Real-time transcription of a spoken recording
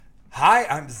Hi,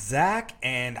 I'm Zach,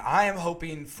 and I am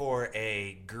hoping for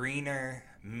a greener,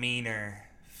 meaner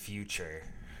future.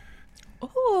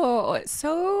 Oh,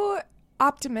 so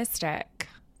optimistic.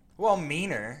 Well,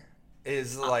 meaner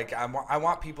is like I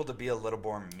want people to be a little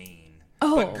more mean, but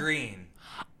Oh, green.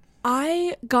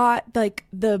 I got like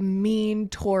the mean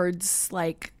towards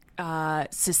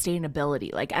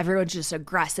sustainability. Like everyone's just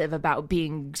aggressive about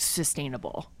being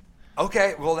sustainable.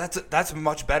 Okay, well that's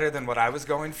much better than what I was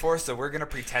going for. So we're gonna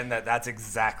pretend that that's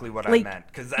exactly what I Like meant,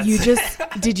 because you that's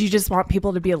just did you just want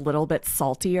people to be a little bit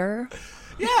saltier?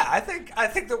 yeah. I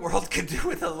think the world could do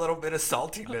with a little bit of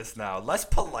saltiness now, less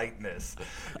politeness,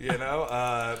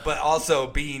 but also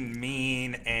being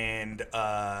mean and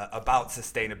about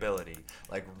sustainability,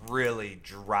 like really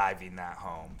driving that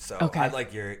home. So I Okay.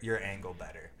 like your angle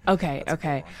better. Okay, That's a good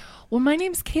okay. one. Well, my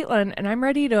name's Caitlin and I'm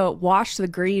ready to wash the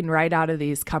green right out of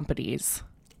these companies.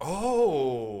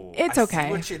 Oh, I It's see okay.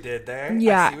 what you did there. I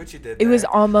Yeah. see what you did It was there.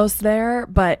 almost there,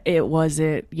 but it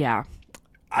wasn't. Yeah.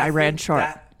 I I ran think short.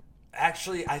 that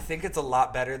actually, I think it's a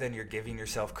lot better than you're giving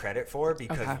yourself credit for,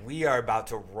 because Okay. we are about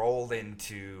to roll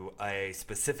into a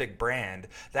specific brand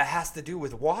that has to do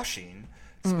with washing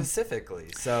specifically.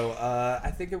 So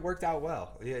I think it worked out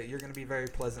well. Yeah, you're going to be very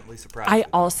pleasantly surprised I with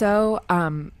that. also,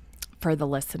 for the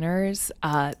listeners,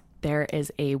 there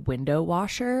is a window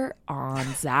washer on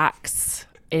Zach's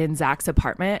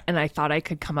apartment, and I thought I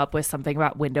could come up with something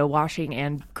about window washing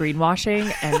and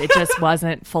greenwashing, and it just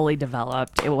wasn't fully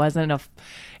developed. It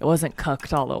wasn't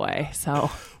cooked all the way.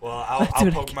 So Well, that's I'll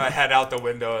what I poke my get. head out the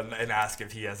window and ask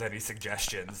if he has any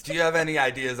suggestions. Do you have any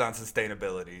ideas on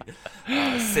sustainability?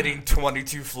 Sitting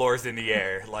 22 floors in the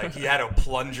air. Like, he had a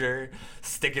plunger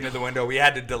sticking in the window. We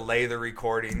had to delay the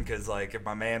recording because, like, if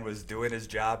my man was doing his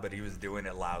job, but he was doing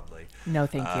it loudly. No,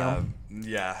 thank you.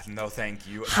 Yeah, no thank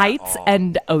you at Heights all.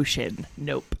 and ocean.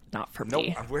 Nope, not for Nope,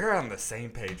 me. we're on the same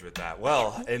page with that.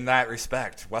 Well, in that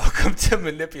respect, welcome to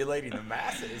Manipulating the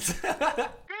Masses.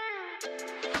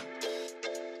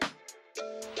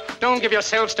 Don't give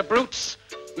yourselves to brutes,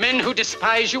 men who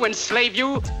despise you, enslave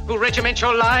you, who regiment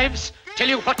your lives, tell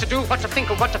you what to do, what to think,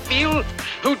 and what to feel,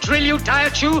 who drill you,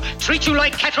 diet you, treat you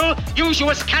like cattle, use you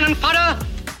as cannon fodder.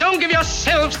 Don't give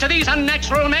yourselves to these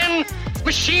unnatural men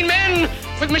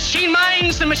with machine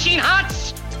minds and machine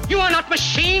hearts. You are not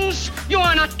machines, you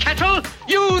are not cattle,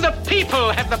 you, the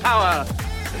people, have the power.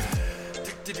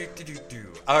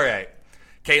 All right.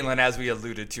 Caitlin, as we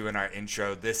alluded to in our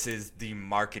intro, this is the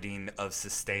marketing of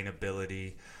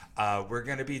sustainability. We're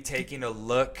going to be taking a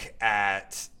look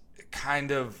at kind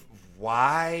of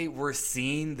why we're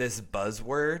seeing this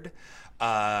buzzword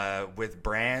with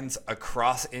brands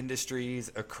across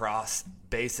industries, across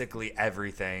basically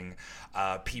everything.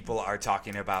 People are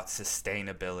talking about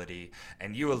sustainability,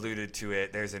 and you alluded to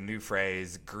it. There's a new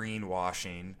phrase,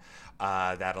 greenwashing,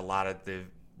 that a lot of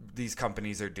these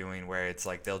companies are doing, where it's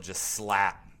like they'll just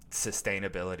slap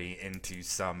sustainability into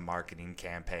some marketing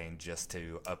campaign just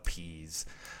to appease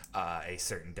a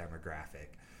certain demographic.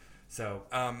 So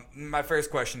my first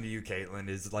question to you, Caitlin,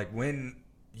 is like, when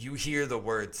you hear the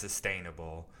word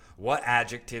sustainable, what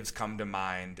adjectives come to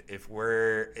mind if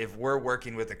we're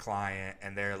working with a client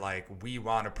and they're like, we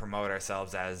want to promote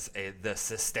ourselves as the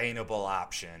sustainable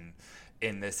option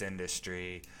in this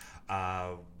industry?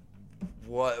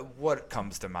 What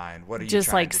comes to mind? What are you Just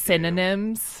trying like to do?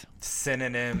 synonyms.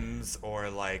 Synonyms or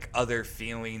like other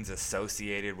feelings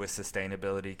associated with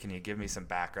sustainability? Can you give me some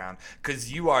background?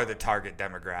 Because you are the target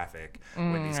demographic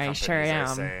when these I companies sure are am.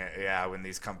 saying, yeah, when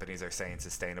these companies are saying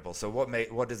sustainable. So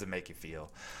what does it make you feel?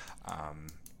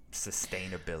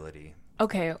 Sustainability.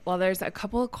 Okay, well, there's a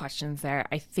couple of questions there.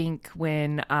 I think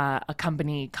when a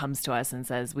company comes to us and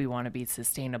says we want to be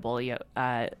sustainable, you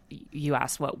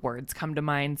asked what words come to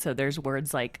mind. So there's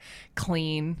words like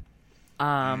clean,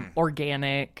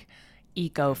 organic,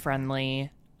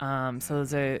 eco-friendly. So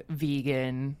those are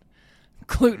vegan,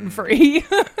 gluten-free.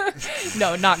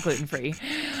 No, not gluten-free,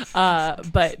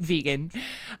 but vegan.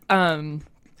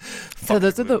 So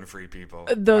those are the Gluten-free people.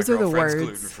 those My are the girlfriend's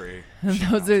words. gluten-free. She's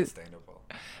Those not are sustainable.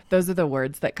 those are the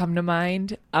words that come to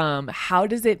mind. How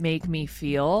does it make me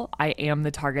feel? I am the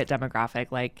target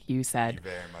demographic, like you You said.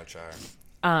 very much are.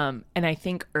 And I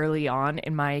think early on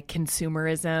in my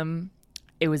consumerism,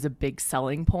 it was a big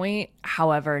selling point.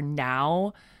 However,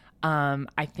 now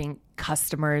I think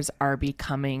customers are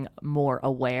becoming more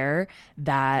aware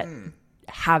that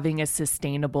having a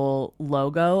sustainable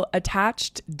logo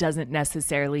attached doesn't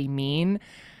necessarily mean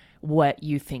what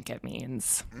you think it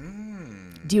means.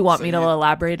 Do you want So me to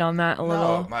elaborate on that a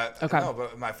little? Okay. No,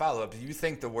 but my follow-up, you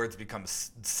think the words become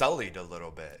sullied a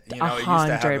little bit. You A know, it used to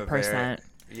have a very, 100%.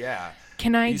 yeah.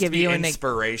 Can I It used to give be you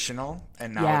inspirational,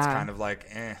 and now it's Yeah. kind of like,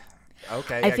 eh.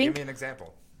 Okay, I think give me an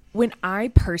example. when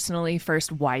I personally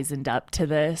first wisened up to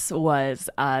this was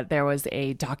there was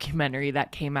a documentary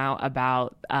that came out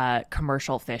about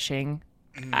commercial fishing.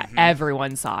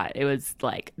 Everyone saw it. It was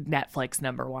like Netflix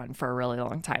 #1 for a really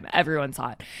long time. Everyone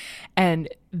saw it. And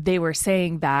they were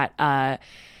saying that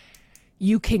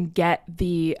you can get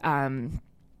the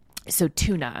so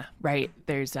tuna, right?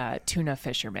 There's tuna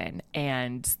fishermen,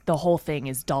 and the whole thing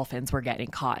is dolphins were getting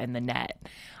caught in the net.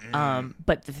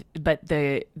 But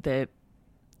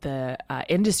the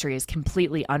industry is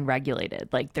completely unregulated.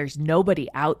 Like there's nobody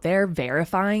out there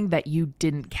verifying that you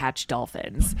didn't catch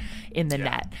dolphins in the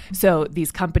net. So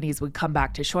these companies would come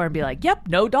back to shore and be like, yep,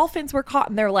 no dolphins were caught.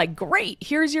 And they're like, great,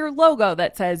 here's your logo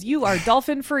that says you are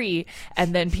dolphin free.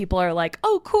 And then people are like,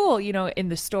 oh, cool. You know, in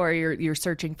the store, you're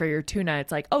searching for your tuna.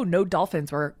 It's like, oh, no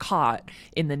dolphins were caught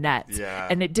in the nets. Yeah.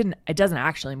 And it doesn't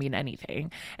actually mean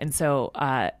anything. And so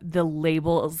the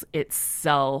labels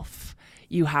itself,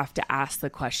 you have to ask the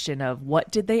question of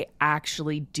what did they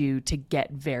actually do to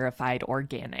get verified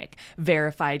organic,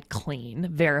 verified clean,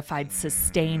 verified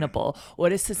sustainable? What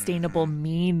does sustainable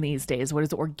mean these days? What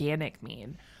does organic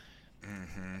mean?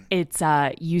 It's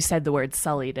you said the word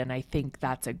sullied, and I think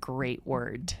that's a great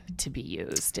word to be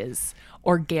used. Is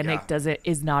organic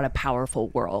is not a powerful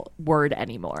word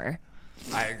anymore.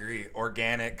 I agree.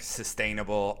 Organic,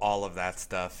 sustainable, all of that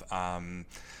stuff. And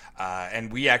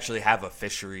we actually have a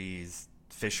fishery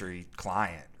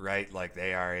client, right? Like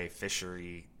they are a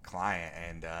fishery client,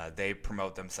 and they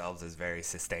promote themselves as very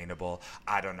sustainable.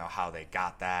 I don't know how they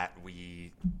got that.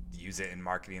 We use it in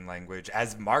marketing language.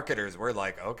 As marketers, we're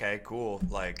like, okay, cool.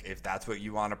 Like if that's what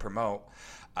you want to promote,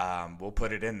 we'll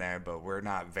put it in there, but we're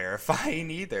not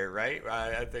verifying either, right?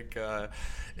 I think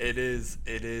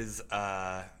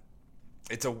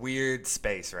it's a weird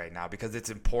space right now because it's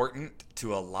important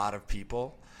to a lot of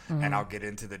people. And I'll get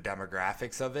into the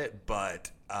demographics of it, but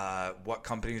what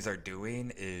companies are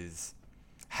doing is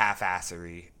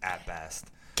half-assery at best.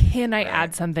 Can I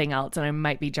add something else? And I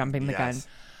might be jumping the gun.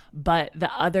 But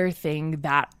the other thing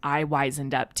that I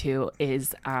wisened up to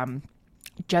is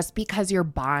just because you're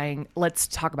buying, let's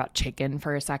talk about chicken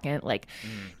for a second. Like,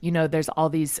 you know, there's all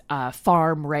these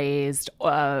farm raised,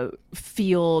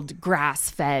 field grass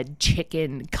fed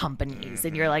chicken companies.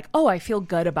 And you're like, oh, I feel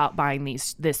good about buying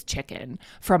this chicken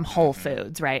from Whole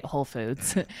Foods, right? Whole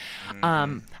Foods.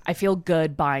 I feel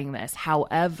good buying this.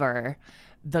 However,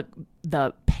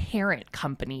 the parent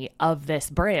company of this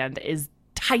brand is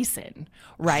Tyson,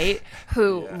 right?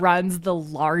 Who runs the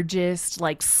largest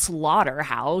like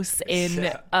slaughterhouse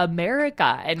in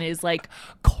America and is like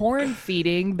corn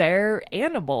feeding their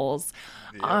animals.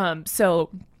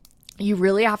 So you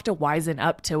really have to wisen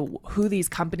up to who these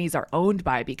companies are owned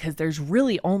by, because there's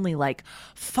really only like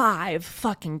 5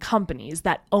 fucking companies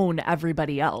that own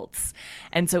everybody else.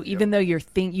 And so even though you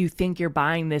think you're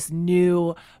buying this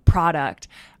new product,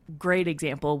 great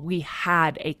example, we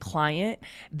had a client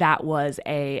that was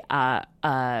it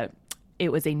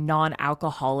was a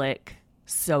non-alcoholic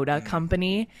soda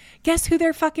company. Guess who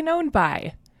they're fucking owned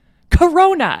by?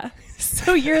 Corona.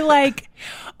 So you're like,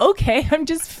 okay, I'm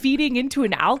just feeding into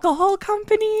an alcohol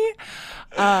company.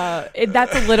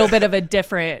 That's a little bit of a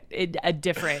different,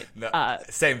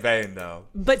 same vein though.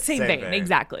 But same vein,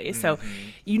 exactly. So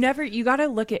you got to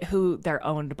look at who they're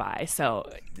owned by.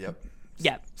 So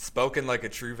Yep. Spoken like a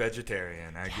true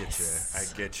vegetarian. I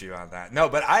get you on that. No,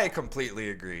 but I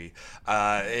completely agree.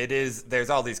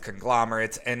 There's all these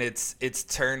conglomerates, and it's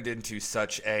turned into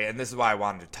such a, and this is why I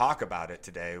wanted to talk about it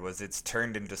today, was it's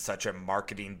turned into such a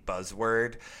marketing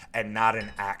buzzword and not an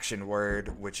action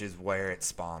word, which is where it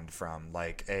spawned from.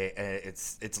 Like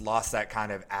it's lost that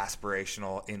kind of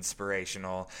aspirational,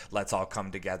 inspirational, let's all come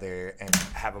together and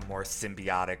have a more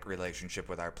symbiotic relationship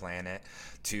with our planet,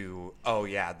 to, oh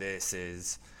yeah, this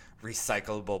is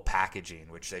recyclable packaging,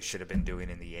 which they should have been doing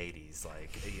in the 80s.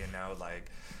 Like, you know, like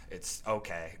it's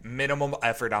okay, minimal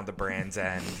effort on the brand's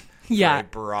end. For a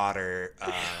broader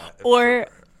or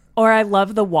I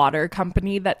love the water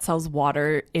company that sells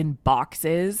water in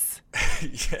boxes.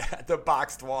 The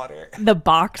boxed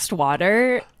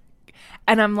water.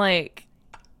 And I'm like,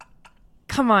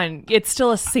 come on, it's still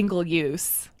a single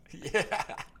use.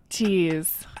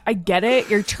 Jeez. I get it.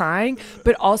 You're trying.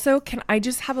 But also, can I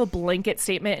just have a blanket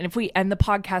statement? And if we end the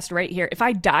podcast right here, if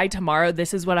I die tomorrow,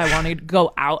 this is what I want to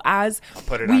go out as. I'll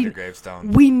put it on your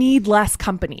gravestone. We need less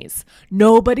companies.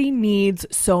 Nobody needs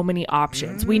so many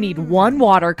options. We need one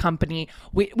water company.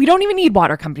 We don't even need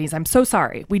water companies. I'm so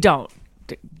sorry. We don't.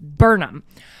 Burn them.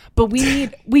 But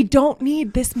we don't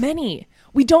need this many.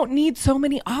 We don't need so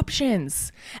many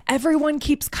options. Everyone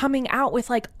keeps coming out with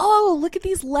like, oh, look at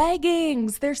these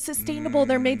leggings. They're sustainable.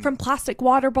 They're made from plastic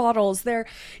water bottles. They're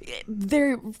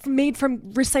made from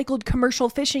recycled commercial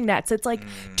fishing nets. It's like,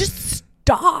 just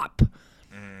stop.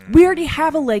 We already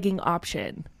have a legging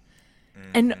option.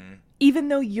 And even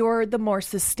though you're the more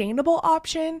sustainable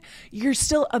option, you're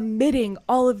still emitting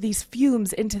all of these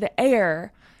fumes into the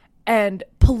air and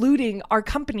polluting our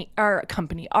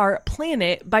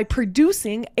planet by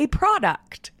producing a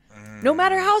product. No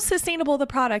matter how sustainable the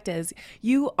product is,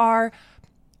 you are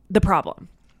the problem.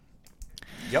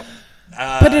 Yep.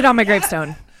 Put it on my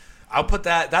gravestone. I'll put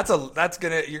that.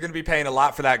 You're gonna be paying a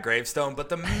lot for that gravestone, but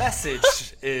the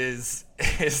message is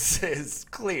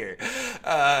clear,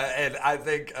 and I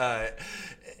think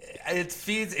it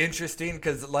feeds interesting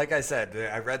because, like I said,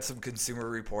 I read some consumer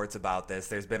reports about this.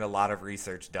 There's been a lot of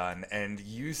research done, and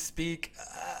you speak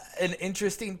an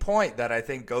interesting point that I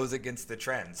think goes against the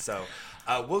trend. So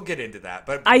we'll get into that.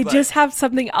 But I just have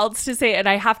something else to say, and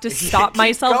I have to stop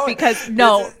myself because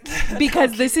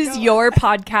this is your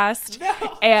podcast,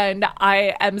 and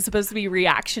I am supposed to be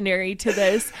reactionary to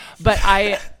this, but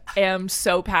I am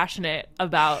so passionate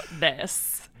about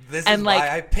this. This is why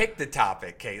I picked the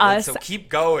topic, Kaitlin. So keep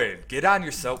going. Get on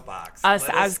your soapbox.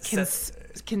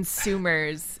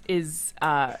 Consumers is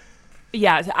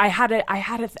yeah. I had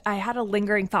a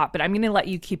lingering thought, but I'm going to let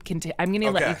you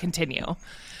let you continue.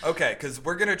 Okay, because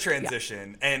we're gonna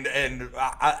transition, and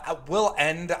we'll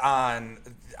end on.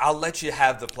 I'll let you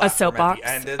have the platform at the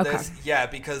end of this. Yeah,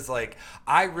 because like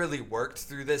I really worked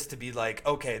through this to be like,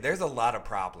 okay, there's a lot of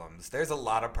problems.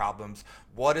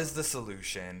 What is the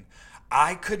solution?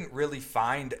 I couldn't really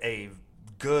find a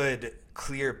good,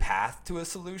 clear path to a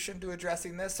solution to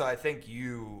addressing this. So I think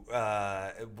you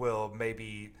will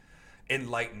maybe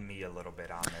enlighten me a little bit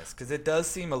on this because it does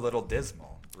seem a little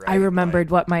dismal. Right? I remembered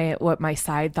what my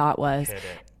side thought was.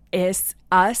 Is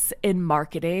us in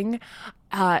marketing.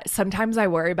 Sometimes I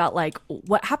worry about like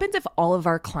what happens if all of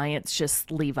our clients just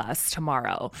leave us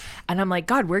tomorrow, and I'm like,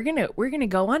 God, we're gonna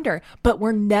go under, but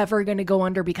we're never gonna go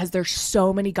under because there's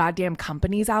so many goddamn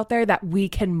companies out there that we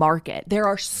can market. There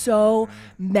are so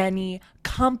many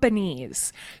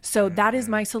companies, so that is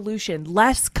my solution: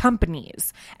 less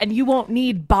companies, and you won't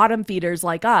need bottom feeders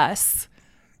like us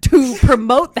to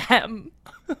promote them.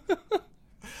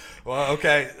 Well,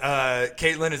 okay.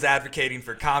 Kaitlin is advocating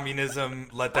for communism.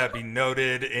 Let that be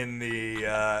noted in the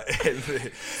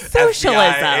socialism.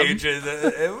 FBI ages.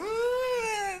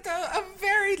 A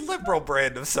very liberal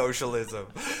brand of socialism.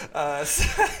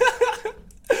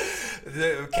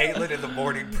 Kaitlin in the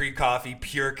morning pre-coffee,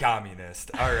 pure communist.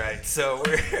 All right, so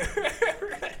we're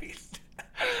ready.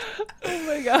 Oh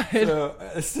my God.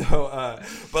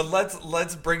 But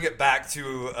let's bring it back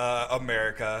to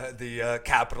America, the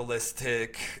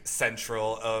capitalistic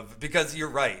central of, because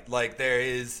you're right. Like there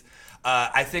is,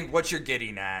 I think what you're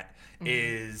getting at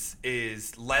is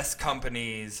less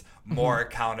companies, more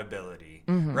accountability,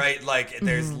 right? Like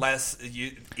there's less.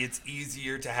 It's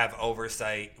easier to have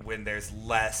oversight when there's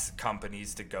less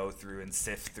companies to go through and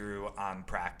sift through on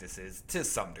practices to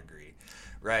some degree,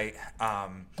 right?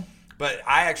 But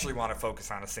I actually want to focus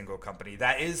on a single company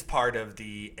that is part of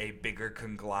a bigger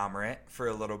conglomerate for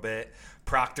a little bit.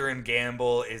 Procter and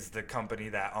Gamble is the company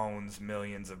that owns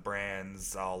millions of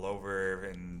brands all over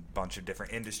in a bunch of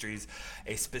different industries.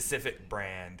 A specific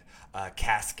brand,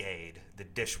 Cascade, the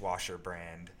dishwasher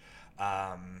brand.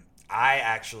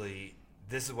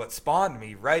 This is what spawned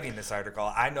me writing this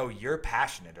article. I know you're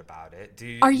passionate about it.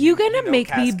 Are you gonna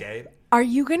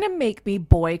make me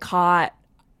boycott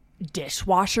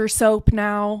dishwasher soap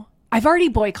now? I've already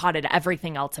boycotted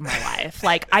everything else in my life.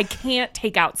 Like I can't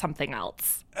take out something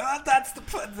else.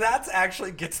 That's actually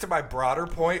gets to my broader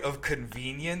point of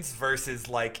convenience versus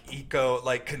like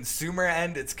consumer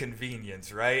end, it's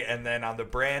convenience, right? And then on the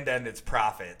brand end, it's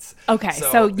profits. Okay,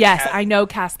 so yes, I know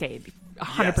Cascade,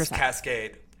 100%. Yes,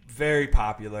 Cascade. Very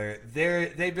popular.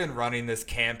 They've been running this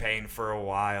campaign for a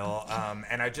while,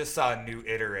 and I just saw a new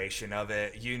iteration of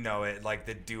it. You know it, like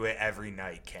the "Do It Every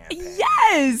Night" campaign.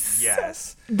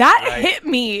 Yes, that hit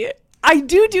me. I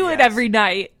do it every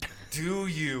night. Do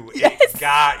you? Yes. It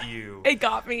got you. It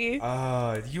got me.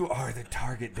 You are the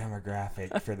target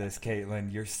demographic for this,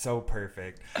 Kaitlin. You're so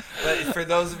perfect. But for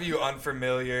those of you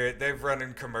unfamiliar, they've run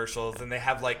in commercials and they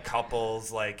have like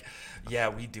couples like, yeah,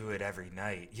 we do it every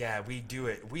night. Yeah, we do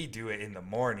it. We do it in the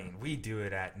morning. We do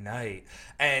it at night.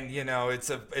 And you know, it's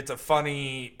a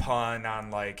funny pun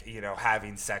on like, you know,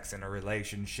 having sex in a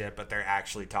relationship, but they're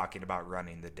actually talking about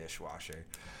running the dishwasher.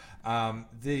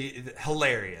 The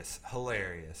hilarious.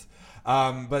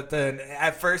 But then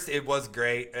at first it was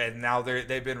great, and now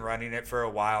they've been running it for a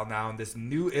while now, and this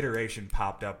new iteration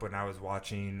popped up when I was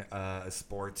watching a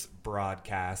sports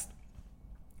broadcast.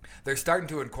 They're starting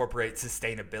to incorporate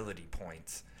sustainability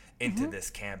points into this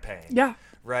campaign. Yeah.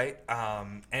 Right?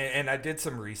 And I did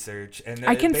some research, and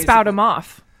I can spout them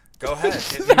off. Go ahead.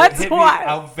 That's why.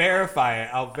 I'll verify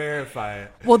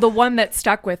it. Well, the one that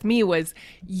stuck with me was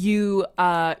you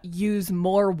use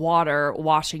more water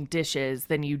washing dishes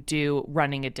than you do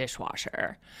running a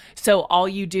dishwasher. So all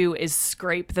you do is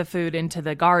scrape the food into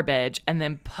the garbage and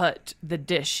then put the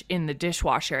dish in the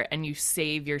dishwasher, and you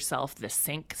save yourself the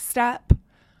sink step.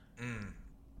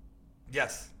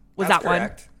 Yes. Was that's that one?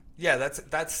 Correct. Yeah,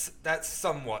 that's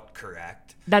somewhat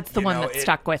correct. That's the one that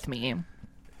stuck with me.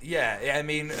 Yeah, I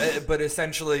mean, but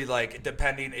essentially, like,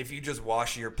 depending, if you just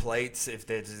wash your plates, if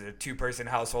there's a two-person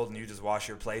household and you just wash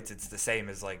your plates, it's the same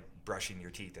as, like, brushing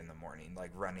your teeth in the morning, like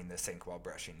running the sink while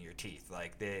brushing your teeth.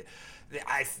 Like,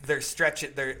 they're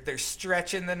stretching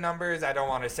the numbers. I don't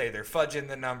want to say they're fudging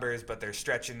the numbers, but they're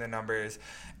stretching the numbers.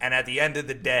 And at the end of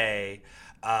the day,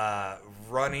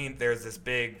 there's this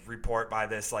big report by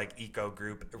this like eco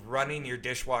group, running your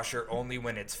dishwasher only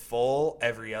when it's full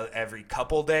every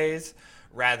couple days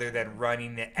rather than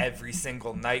running it every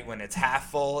single night when it's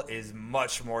half full is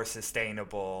much more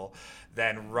sustainable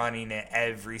than running it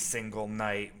every single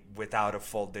night without a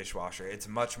full dishwasher. It's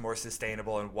much more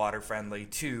sustainable and water friendly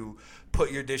to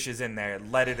put your dishes in there,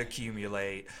 let it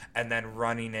accumulate, and then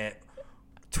running it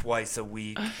twice a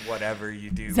week, whatever you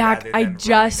do. Zach, I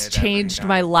just changed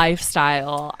my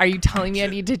lifestyle. Are you telling me I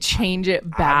need to change it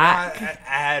back? I'm not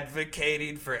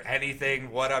advocating for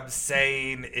anything. What I'm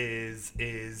saying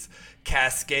is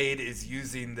Cascade is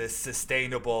using this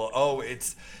sustainable,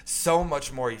 it's so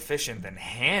much more efficient than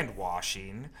hand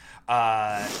washing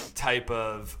type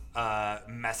of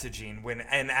messaging, when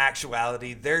in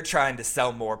actuality they're trying to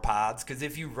sell more pods, because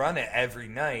if you run it every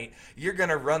night, you're going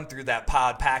to run through that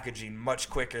pod packaging much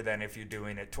quicker than if you're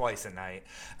doing it twice a night.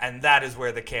 And that is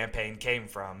where the campaign came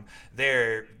from.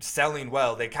 They're selling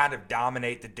well. They kind of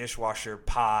dominate the dishwasher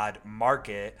pod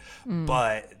market,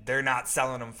 but they're not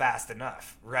selling them fast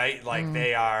enough, right? Like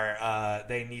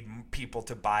they need people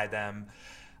to buy them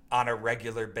on a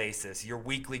regular basis. Your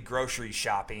weekly grocery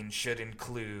shopping should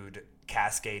include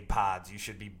Cascade pods. You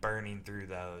should be burning through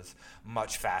those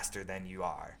much faster than you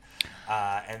are.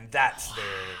 And that's the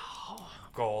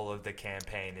goal of the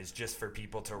campaign, is just for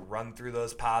people to run through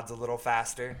those pods a little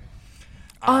faster.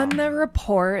 On the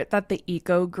report that the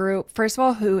eco group, first of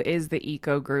all, who is the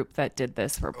eco group that did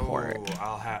this report?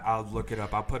 I'll look it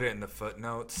up. I'll put it in the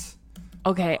footnotes.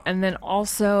 Okay. And then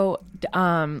also,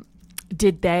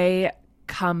 did they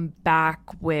come back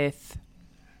with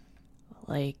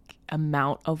like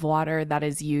amount of water that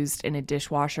is used in a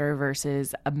dishwasher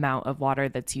versus amount of water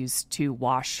that's used to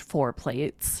wash 4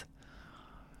 plates?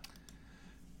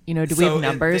 Do we have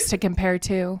numbers to compare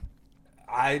to?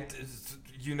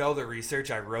 The research,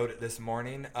 I wrote it this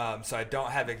morning, so I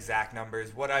don't have exact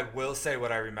numbers. What I will say,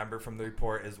 what I remember from the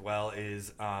report as well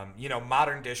is,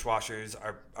 modern dishwashers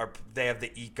they have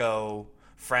the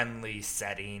eco-friendly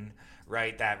setting,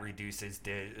 right? That reduces,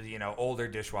 older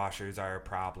dishwashers are a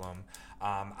problem.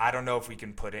 I don't know if we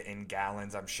can put it in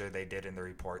gallons. I'm sure they did in the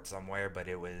report somewhere, but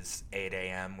it was 8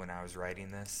 a.m. when I was writing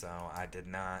this, so I did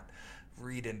not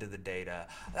read into the data.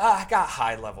 I got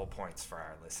high level points for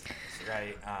our listeners,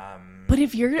 right? But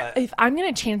if I'm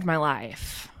going to change my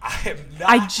life, I am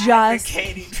not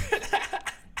advocating for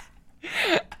that.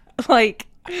 Like,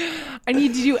 I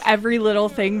need to do every little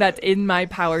thing that's in my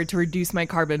power to reduce my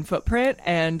carbon footprint,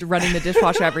 and running the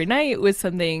dishwasher every night was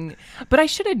something, but I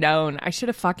should have known. I should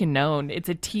have fucking known. It's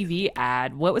a TV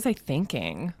ad. What was I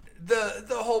thinking?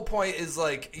 The whole point is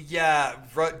like,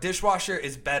 dishwasher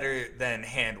is better than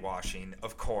hand washing,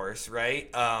 of course,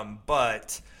 right?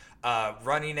 But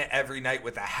running it every night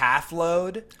with a half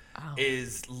load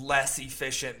is less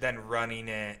efficient than running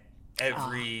it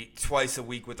twice a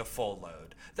week with a full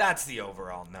load. That's the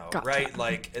overall note, Gotcha. right?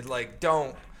 Like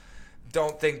don't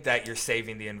think that you're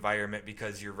saving the environment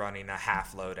because you're running a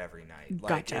half load every night.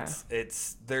 Like Gotcha.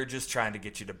 it's they're just trying to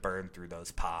get you to burn through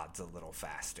those pods a little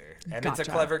faster. And Gotcha. it's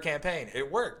a clever campaign. It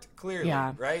worked, clearly,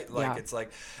 Yeah. right? Like it's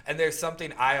like, and there's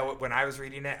something when I was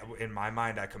reading it, in my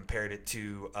mind I compared it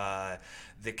to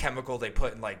the chemical they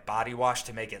put in like body wash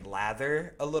to make it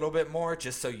lather a little bit more,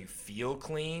 just so you feel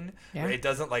clean. Yeah. It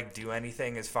doesn't like do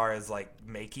anything as far as like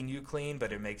making you clean,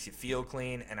 but it makes you feel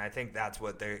clean. And I think that's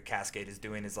what their Cascade is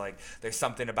doing, is like there's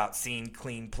something about seeing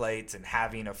clean plates and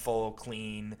having a full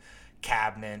clean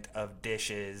cabinet of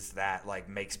dishes that like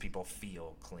makes people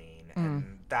feel clean,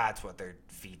 and that's what they're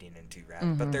feeding into,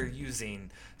 rather. But they're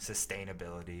using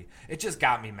sustainability. It just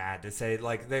got me mad to say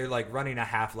like they're like running a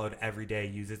half load every day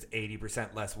uses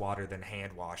 80% less water than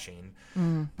hand washing,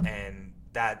 and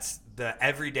that's the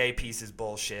everyday piece is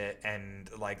bullshit, and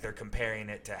like they're comparing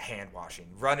it to hand washing.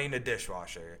 Running a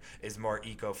dishwasher is more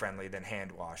eco-friendly than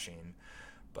hand washing,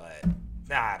 but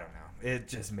I don't know. It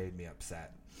just made me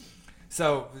upset.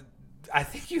 So I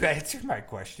think you answered my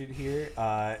question here.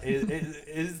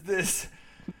 Is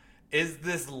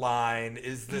this line,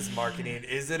 is this marketing,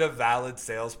 is it a valid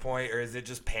sales point, or is it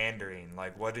just pandering?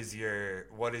 Like, what is your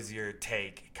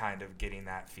take kind of getting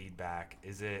that feedback?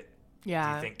 Is it, Yeah.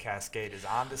 do you think Cascade is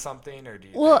onto something, or do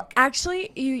you think...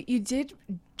 Actually, you did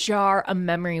jar a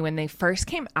memory when they first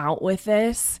came out with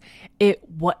this. It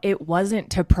wasn't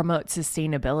to promote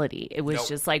sustainability. It was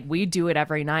just like, we do it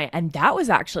every night. And that was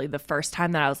actually the first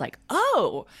time that I was like,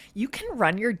 oh, you can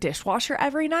run your dishwasher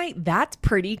every night? That's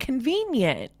pretty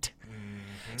convenient.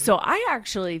 So I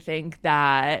actually think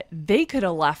that they could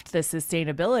have left the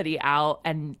sustainability out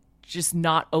and just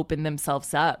not open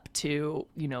themselves up to,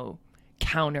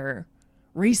 counter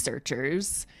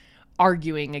researchers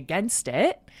arguing against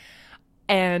it,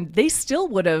 and they still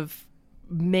would have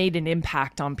made an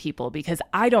impact on people, because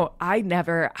I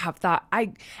never have thought,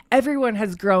 everyone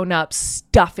has grown up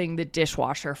stuffing the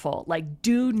dishwasher full. Like,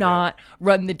 do not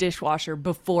run the dishwasher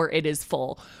before it is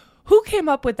full. Who came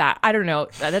up with that? I don't know.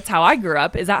 That's how I grew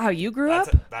up. Is that how you grew up?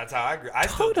 That's how I grew up. I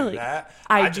still do that.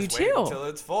 I just do wait too. until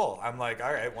it's full. I'm like,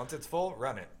 all right, once it's full,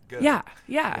 run it. Good. Yeah.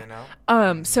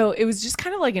 So it was just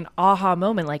kind of like an aha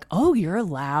moment, like, oh, you're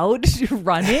allowed to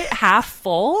run it half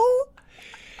full?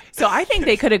 So I think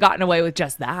they could have gotten away with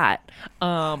just that.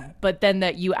 But then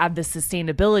that you add the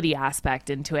sustainability aspect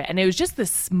into it. And it was just the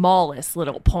smallest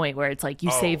little point where it's like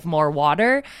you save more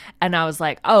water. And I was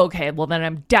like, oh, okay, well, then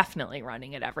I'm definitely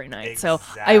running it every night.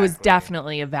 Exactly. So it was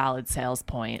definitely a valid sales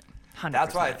point. 100%.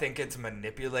 That's why I think it's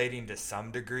manipulating to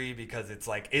some degree, because it's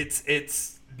like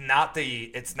it's not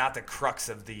the crux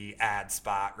of the ad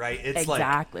spot, right? It's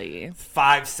exactly like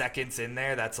 5 seconds in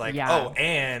there that's like, oh,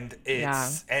 and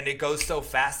it's and it goes so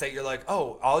fast that you're like,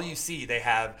 oh, all you see they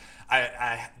have.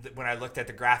 When I looked at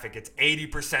the graphic, it's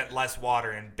 80% less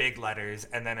water in big letters,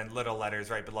 and then in little letters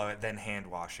right below it, then hand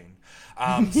washing.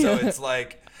 So it's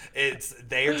like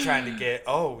they're trying to get,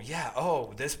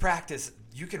 this practice,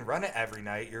 you can run it every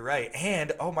night. You're right,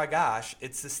 and oh my gosh,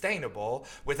 it's sustainable,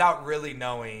 without really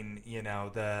knowing,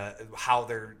 how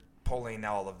they're pulling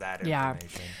all of that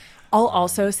information. I'll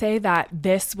also say that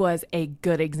this was a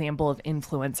good example of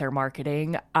influencer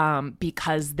marketing,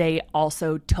 because they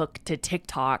also took to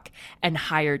TikTok and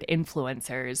hired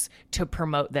influencers to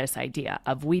promote this idea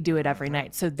of we do it every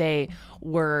night. So they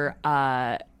were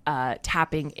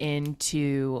tapping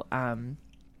into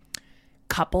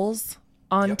couples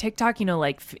on TikTok,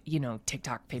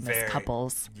 TikTok famous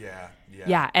couples.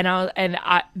 Yeah. And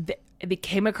they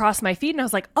came across my feed, and I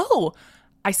was like, oh,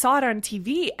 I saw it on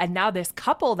TV, and now this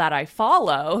couple that I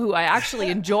follow, who I actually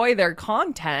enjoy their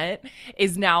content,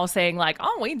 is now saying like,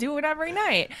 oh, we do it every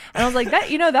night. And I was like,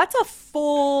 that's a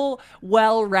full,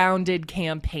 well-rounded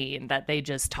campaign that they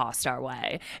just tossed our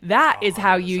way. That is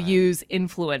how you use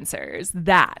influencers.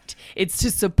 It's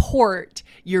to support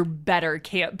your better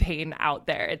campaign out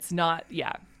there. It's not,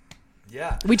 Yeah.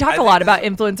 We talk a lot about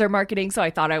influencer marketing, so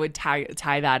I thought I would tie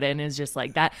that in as just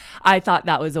like that. I thought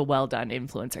that was a well done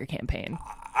influencer campaign.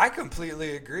 I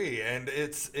completely agree, and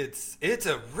it's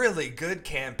a really good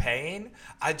campaign.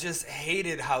 I just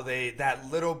hated how that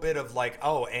little bit of like,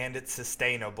 oh, and it's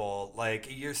sustainable. Like,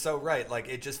 you're so right. Like,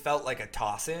 it just felt like a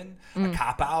toss in, a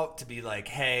cop out to be like,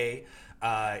 hey,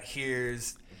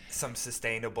 here's some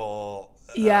sustainable.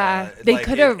 They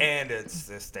could have, and it's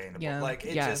sustainable.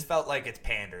 It just felt like it's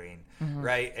pandering,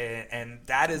 right? And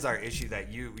that is our issue that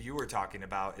you were talking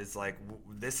about, is like,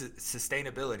 this is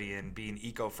sustainability, and being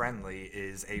eco-friendly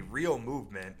is a real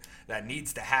movement that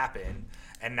needs to happen.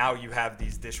 And now you have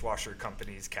these dishwasher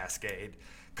companies, Cascade,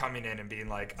 coming in and being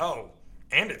like, oh,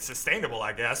 and it's sustainable,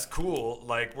 I guess. Cool.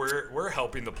 Like, we're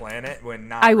helping the planet when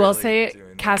not. I will really say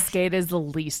doing Cascade is the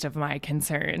least of my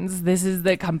concerns. This is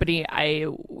the company I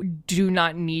do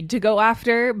not need to go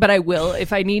after, but I will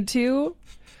if I need to.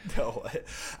 No,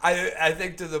 I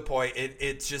think to the point,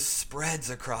 it just spreads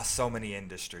across so many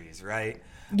industries, right?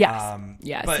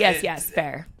 Yes.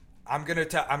 Fair. I'm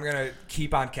gonna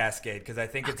keep on Cascade, because I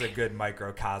think it's a good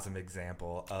microcosm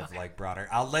example of like broader.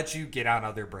 I'll let you get on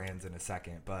other brands in a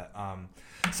second, but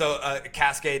so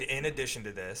Cascade, in addition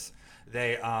to this,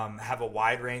 They have a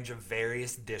wide range of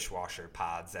various dishwasher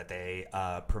pods that they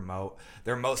promote.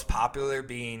 Their most popular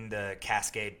being the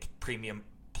Cascade Premium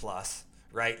Plus,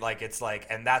 right? Like it's like,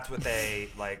 and that's what they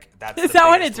like. That's Is that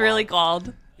what it's really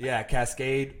called? Yeah,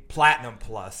 Cascade Platinum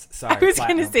Plus. Sorry, I was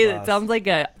going to say Plus. that sounds like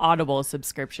an Audible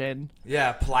subscription.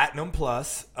 Yeah, Platinum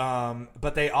Plus.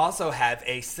 But they also have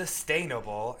a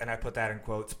sustainable, and I put that in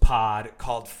quotes, pod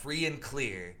called Free and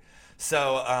Clear.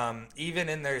 So even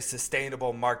in their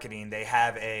sustainable marketing, they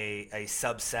have a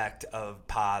subsect of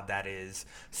pod that is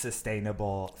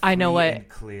sustainable, I know free what. and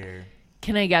clear.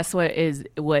 Can I guess what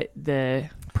the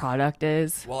product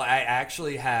is? Well, I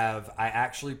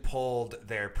actually pulled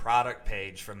their product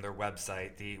page from their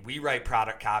website. We write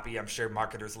product copy. I'm sure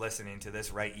marketers listening to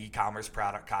this write e-commerce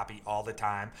product copy all the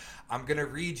time. I'm going to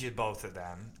read you both of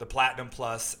them, the Platinum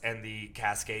Plus and the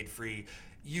Cascade Free.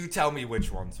 You tell me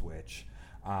which one's which.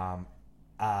 So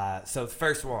the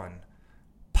first one,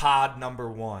 pod number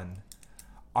 1,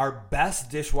 our best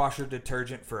dishwasher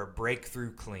detergent for a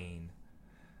breakthrough clean.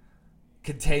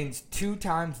 Contains 2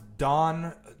 times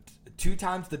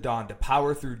the Dawn to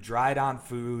power through dried on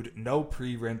food, no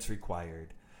pre-rinse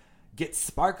required. Get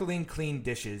sparkling clean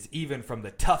dishes even from the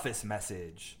toughest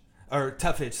messes. I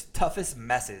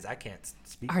can't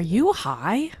speak. Are you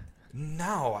high?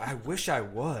 No, I wish I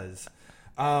was.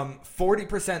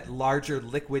 40% larger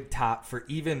liquid top for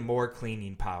even more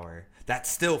cleaning power. That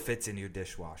still fits in your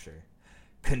dishwasher.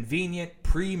 Convenient,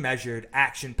 pre-measured,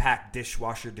 action-packed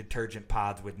dishwasher detergent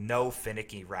pods with no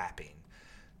finicky wrapping.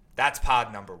 That's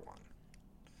pod number 1.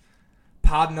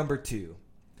 Pod number 2.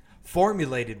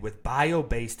 Formulated with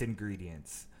bio-based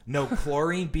ingredients. No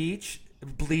chlorine bleach,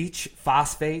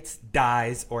 phosphates,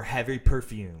 dyes, or heavy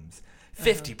perfumes.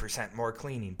 50% more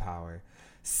cleaning power.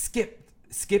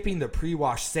 Skipping the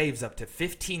pre-wash saves up to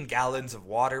 15 gallons of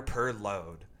water per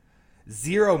load.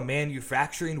 0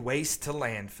 manufacturing waste to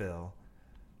landfill.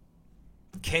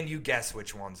 Can you guess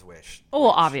which one's which? Oh, well,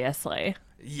 obviously.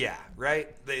 Yeah,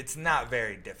 right? It's not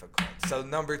very difficult. So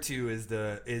number 2 is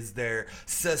their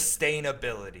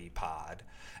sustainability pod.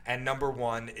 And number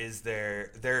 1 is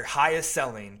their highest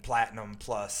selling Platinum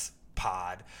Plus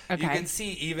pod. Okay. You can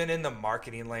see even in the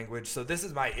marketing language. So this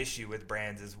is my issue with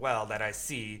brands as well that I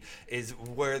see is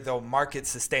where they'll market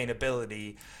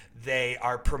sustainability. They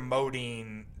are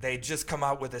promoting, they just come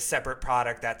out with a separate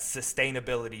product that's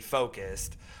sustainability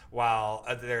focused, while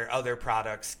their other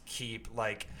products keep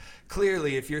like,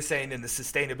 clearly if you're saying in the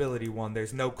sustainability one,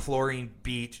 there's no chlorine,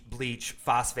 bleach,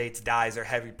 phosphates, dyes, or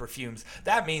heavy perfumes,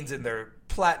 that means in their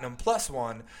Platinum Plus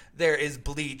one, there is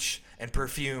bleach and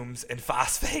perfumes and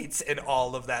phosphates and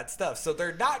all of that stuff. So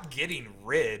they're not getting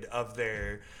rid of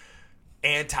their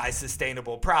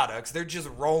anti-sustainable products. They're just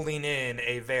rolling in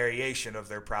a variation of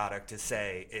their product to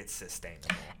say it's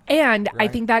sustainable. And right? I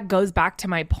think that goes back to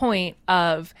my point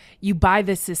of you buy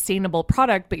this sustainable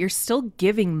product, but you're still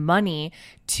giving money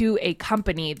to a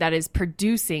company that is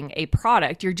producing a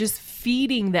product. You're just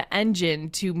feeding the engine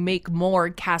to make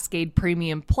more Cascade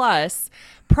Premium Plus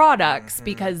products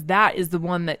because that is the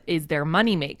one that is their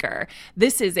moneymaker.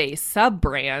 This is a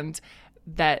sub-brand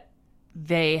that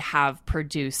they have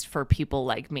produced for people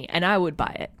like me, and I would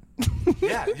buy it.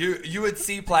 Yeah, you would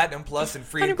see Platinum Plus and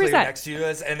Free and Clear next to you,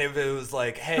 and if it was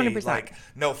like, hey, 100%. Like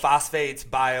no phosphates,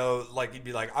 bio, like you'd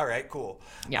be like, all right, cool.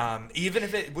 Yeah. Even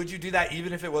if it, would you do that?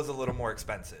 Even if it was a little more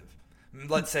expensive,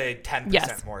 let's say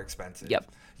 10% more expensive. Yep.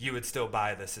 You would still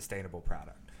buy the sustainable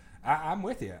product. I'm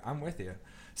with you.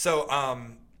 So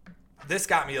this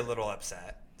got me a little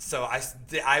upset. So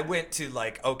I went to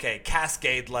like, okay,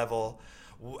 Cascade level.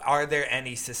 Are there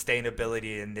any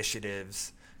sustainability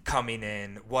initiatives coming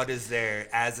in? What is there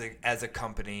as a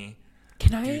company? Do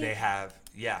they have?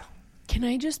 Yeah. Can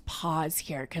I just pause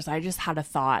here? Because I just had a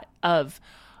thought of,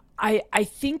 I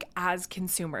think as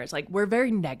consumers, like we're very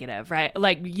negative, right?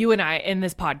 Like you and I in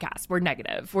this podcast, we're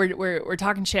negative. We're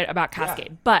talking shit about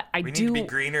Cascade, but we need to be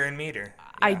greener and meaner. Yeah.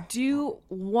 I do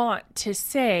want to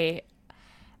say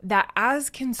that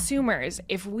as consumers,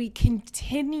 if we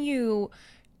continue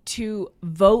to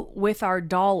vote with our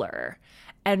dollar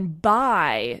and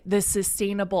buy the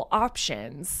sustainable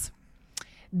options,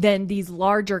 then these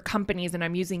larger companies, and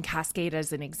I'm using Cascade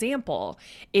as an example,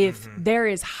 if there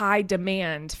is high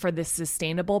demand for the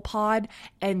sustainable pod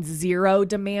and 0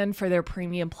 demand for their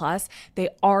Premium Plus, they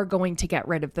are going to get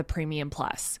rid of the Premium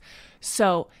Plus.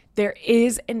 So there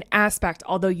is an aspect,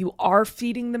 although you are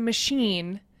feeding the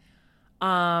machine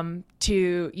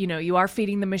you are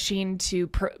feeding the machine to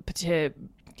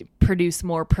produce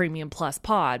more Premium Plus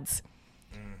pods.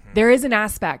 There is an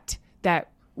aspect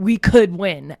that we could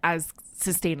win as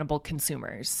sustainable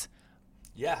consumers.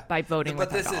 Yeah. By voting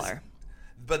with our dollar.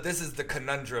 But this is the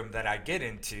conundrum that I get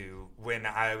into when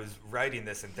I was writing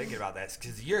this and thinking about this,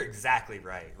 because you're exactly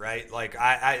right? Like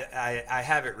I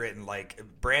have it written like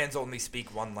brands only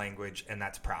speak one language, and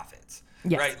that's profits,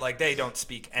 yes. right? Like they don't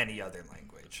speak any other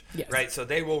language, yes. right? So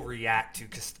they will react to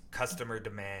customer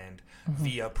demand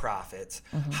via profits.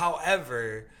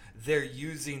 However, they're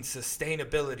using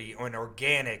sustainability and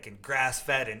organic and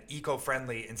grass-fed and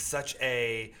eco-friendly in such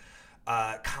a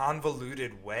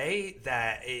convoluted way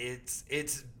that it's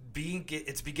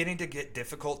beginning to get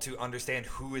difficult to understand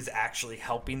who is actually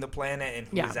helping the planet and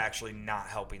who is actually not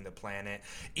helping the planet.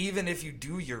 Even if you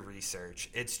do your research,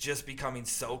 it's just becoming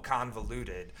so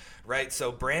convoluted, right?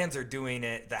 So brands are doing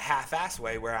it the half-ass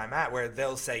way where I'm at, where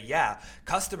they'll say, yeah,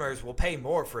 customers will pay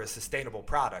more for a sustainable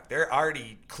product. They're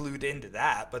already clued into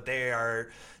that, but they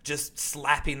are just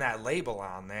slapping that label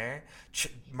on there,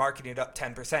 marketing it up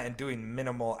 10% and doing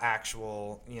minimal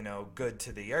actual, good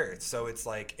to the earth. So it's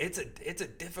like, it's a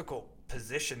difficult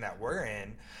position that we're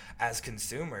in as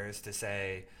consumers to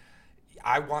say,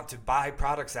 I want to buy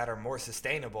products that are more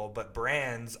sustainable, but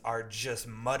brands are just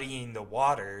muddying the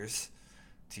waters,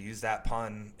 to use that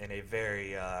pun in a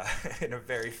very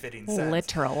fitting sense.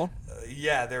 Literal.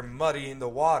 Yeah, they're muddying the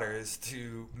waters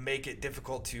to make it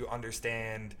difficult to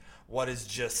understand what is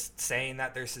just saying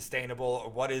that they're sustainable, or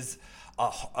what is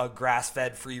a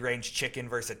grass-fed free-range chicken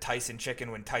versus a Tyson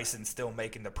chicken when Tyson's still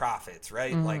making the profits,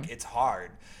 right? Like, it's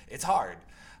hard.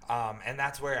 And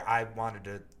that's where I wanted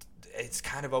to, it's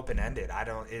kind of open-ended.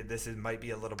 This might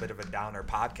be a little bit of a downer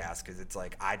podcast, because it's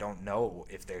like, I don't know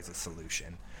if there's a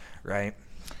solution, right?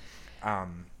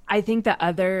 I think the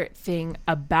other thing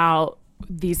about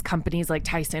these companies like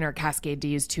Tyson or Cascade, to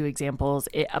use two examples,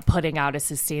 putting out a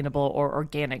sustainable or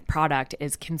organic product,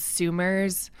 is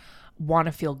consumers want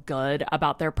to feel good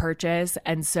about their purchase.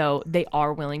 And so they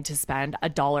are willing to spend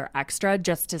 $1 extra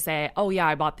just to say, oh yeah,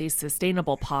 I bought these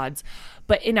sustainable pods.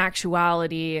 But in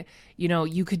actuality,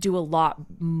 you could do a lot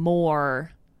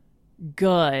more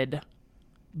good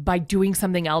by doing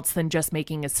something else than just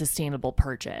making a sustainable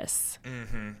purchase.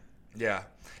 Mm-hmm. Yeah.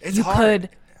 You could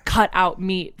cut out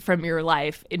meat from your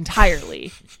life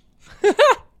entirely.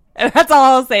 And that's all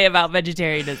I'll say about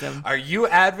vegetarianism. Are you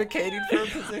advocating for a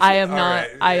position? I am not.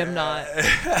 Right. I am not.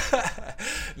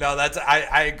 No,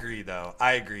 I agree though.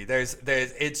 I agree.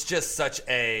 It's just such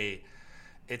a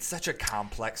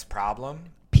complex problem.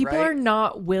 People right? are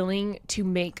not willing to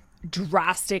make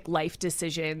drastic life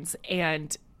decisions,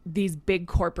 and these big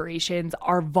corporations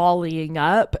are volleying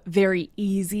up very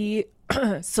easy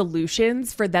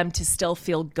solutions for them to still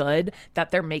feel good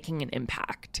that they're making an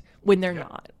impact when they're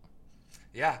not.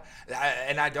 Yeah,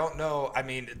 and I don't know. I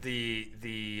mean,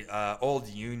 the old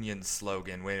union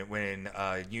slogan when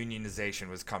unionization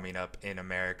was coming up in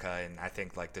America in I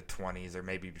think like the 20s or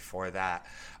maybe before that,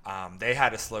 they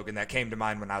had a slogan that came to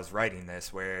mind when I was writing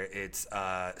this, where it's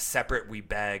separate we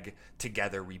beg,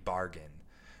 together we bargain,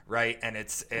 right? And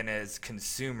as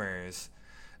consumers,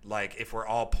 like if we're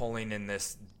all pulling in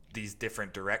these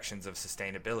different directions of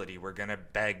sustainability, we're going to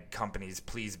beg companies,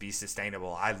 please be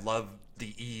sustainable. I love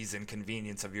the ease and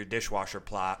convenience of your dishwasher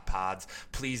pods.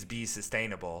 Please be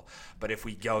sustainable. But if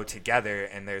we go together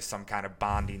and there's some kind of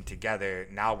bonding together,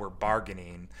 now we're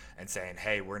bargaining and saying,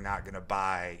 hey, we're not going to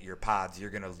buy your pods. You're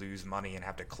going to lose money and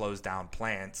have to close down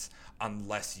plants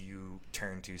unless you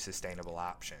turn to sustainable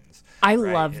options. I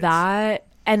love that.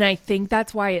 And I think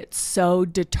that's why it's so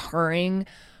deterring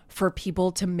for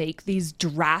people to make these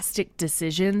drastic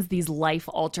decisions, these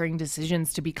life-altering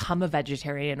decisions to become a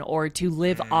vegetarian or to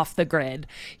live off the grid,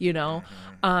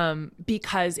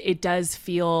 because it does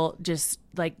feel just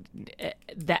like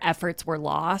the efforts were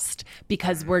lost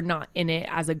because we're not in it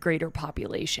as a greater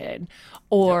population,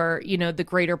 or, the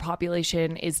greater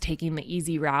population is taking the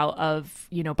easy route of,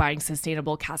 buying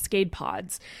sustainable Cascade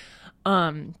pods.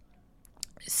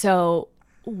 So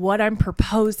what I'm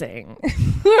proposing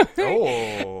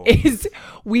is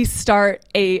we start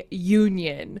a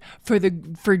union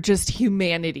for just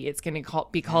humanity. It's going to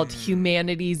be called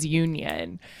Humanity's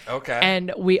Union. Okay.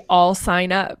 And we all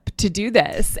sign up to do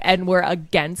this, and we're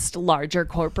against larger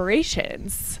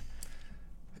corporations.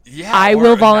 Yeah. I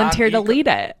will volunteer to lead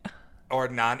it. Or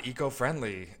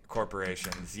non-eco-friendly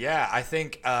corporations. Yeah, I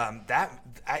think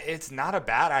it's not a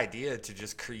bad idea to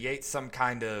just create some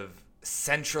kind of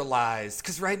centralized,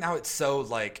 because right now it's so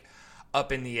like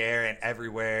up in the air and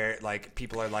everywhere. Like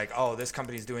people are like, oh, this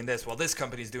company's doing this, well, this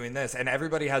company's doing this, and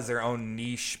everybody has their own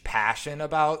niche passion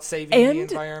about saving the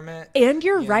environment. And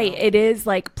you're right, it is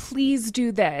like, please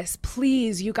do this,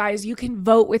 please, you guys, you can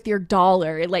vote with your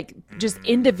dollar. Like just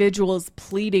individuals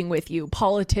pleading with you,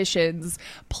 politicians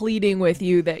pleading with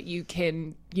you that you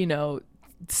can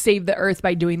save the earth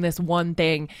by doing this one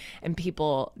thing, and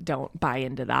people don't buy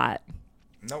into that.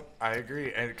 Nope, I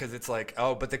agree. And because it's like,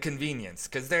 but the convenience,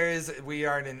 because we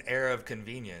are in an era of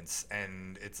convenience,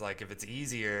 and it's like, if it's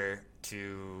easier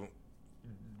to,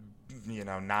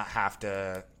 not have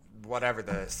to,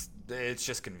 it's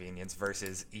just convenience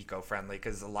versus eco-friendly,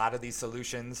 because a lot of these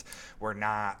solutions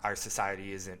our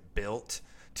society isn't built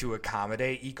to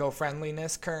accommodate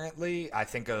eco-friendliness currently. I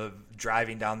think of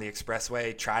driving down the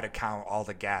expressway, try to count all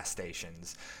the gas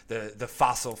stations, the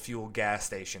fossil fuel gas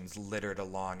stations littered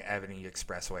along any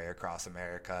expressway across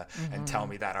America, and tell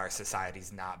me that our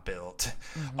society's not built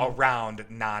around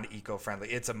non-eco-friendly.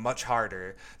 It's a much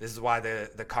harder. This is why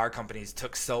the car companies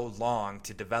took so long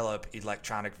to develop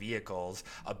electronic vehicles.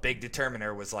 A big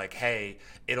determiner was like, hey,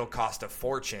 it'll cost a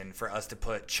fortune for us to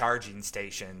put charging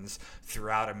stations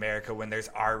throughout America when there's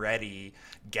already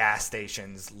gas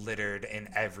stations littered in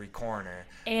every corner.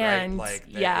 And right?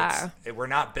 We're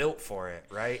not built for it,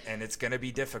 right? And it's gonna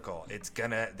be difficult.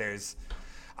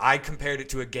 I compared it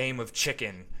to a game of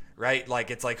chicken, right? Like,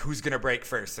 it's like, who's gonna break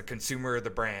first, the consumer or the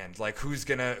brand? Like, who's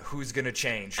gonna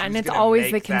change? And who's it's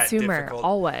always the that consumer, difficult?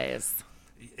 Always.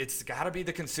 It's got to be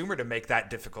the consumer to make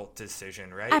that difficult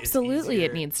decision, right? Absolutely,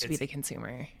 it needs to be the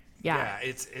consumer. Yeah,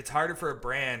 it's harder for a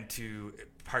brand to,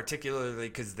 particularly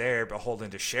because they're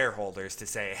beholden to shareholders, to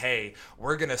say, hey,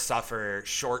 we're going to suffer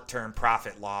short-term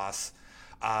profit loss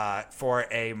for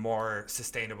a more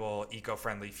sustainable,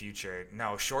 eco-friendly future.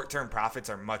 No, short-term profits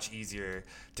are much easier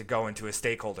to go into a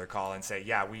stakeholder call and say,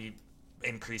 yeah, we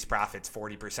increase profits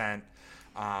 40%,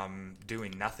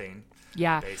 doing nothing.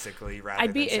 Yeah, basically,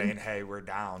 rather than saying, hey, we're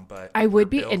down. But I would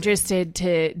be interested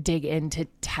to dig into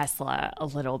Tesla a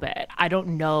little bit. I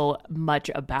don't know much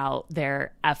about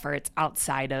their efforts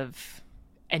outside of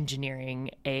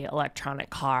engineering a electronic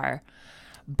car,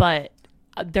 but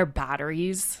their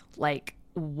batteries, like,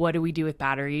 what do we do with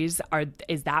batteries?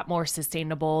 Is that more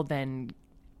sustainable than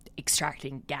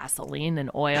extracting gasoline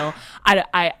and oil?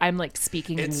 I'm like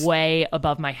speaking way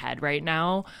above my head right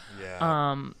now.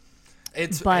 Yeah.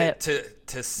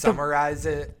 To summarize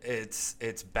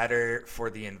it's better for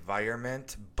the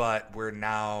environment, but we're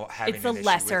now having it's the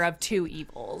lesser of two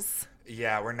evils.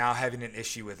 Yeah, we're now having an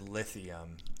issue with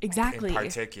lithium. Exactly. In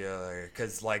particular,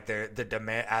 because like the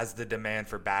demand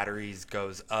for batteries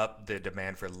goes up, the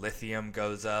demand for lithium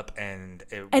goes up, and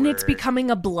it's becoming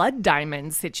a blood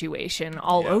diamond situation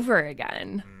all over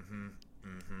again.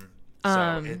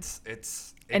 So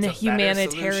it's and a better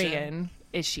humanitarian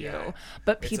issue.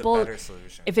 But people,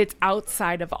 if it's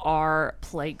outside of our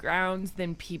playgrounds,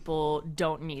 then people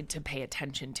don't need to pay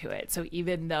attention to it. So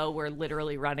even though we're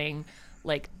literally running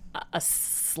like a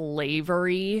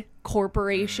slavery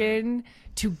corporation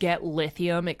to get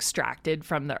lithium extracted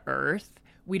from the earth,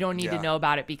 we don't need to know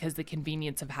about it because the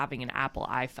convenience of having an Apple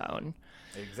iPhone.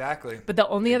 Exactly. But the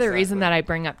only other reason that I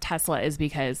bring up Tesla is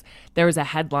because there was a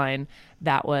headline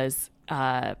that was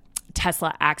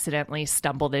Tesla accidentally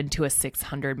stumbled into a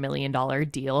 $600 million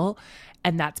deal.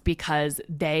 And that's because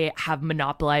they have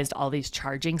monopolized all these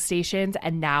charging stations.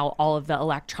 And now all of the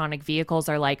electronic vehicles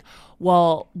are like,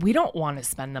 well, we don't want to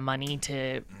spend the money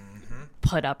to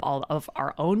put up all of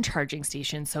our own charging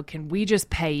stations. So can we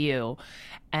just pay you?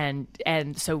 And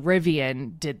so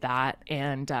Rivian did that.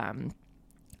 And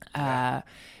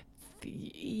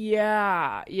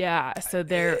so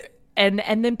they're...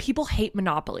 And then people hate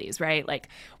monopolies, right? Like,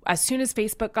 as soon as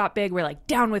Facebook got big, we're like,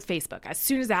 down with Facebook. As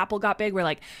soon as Apple got big, we're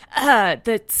like,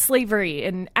 the slavery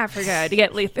in Africa to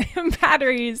get lithium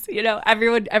batteries. You know,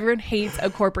 everyone hates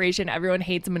a corporation. Everyone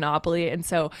hates a monopoly. And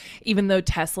so even though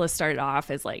Tesla started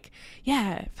off as like,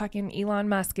 yeah, fucking Elon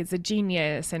Musk is a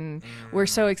genius, and we're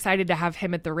so excited to have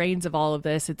him at the reins of all of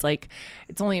this, it's like,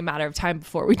 it's only a matter of time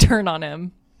before we turn on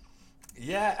him.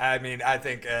 Yeah, I mean, I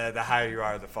think the higher you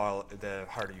are, the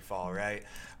harder you fall, right?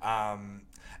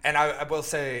 And I will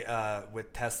say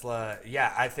with Tesla,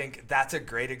 I think that's a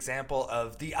great example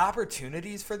of the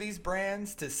opportunities for these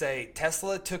brands to say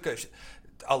Tesla took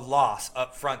a loss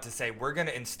up front to say, we're going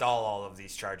to install all of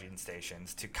these charging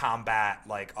stations to combat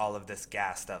like all of this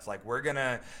gas stuff. Like, we're going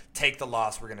to take the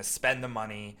loss, we're going to spend the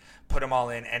money, put them all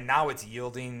in, and now it's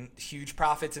yielding huge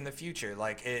profits in the future.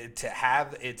 Like,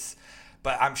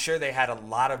 but I'm sure they had a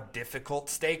lot of difficult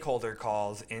stakeholder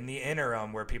calls in the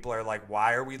interim where people are like,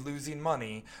 why are we losing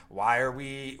money? Why are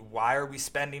we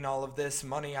spending all of this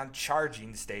money on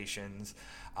charging stations?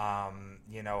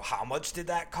 How much did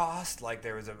that cost? Like,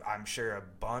 there was I'm sure a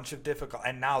bunch of difficult,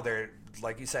 and now they're,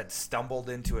 like you said, stumbled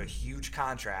into a huge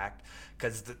contract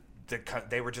because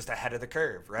they were just ahead of the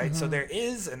curve, right? So there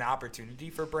is an opportunity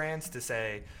for brands to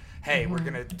say, hey, we're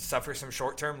going to suffer some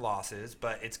short-term losses,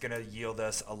 but it's going to yield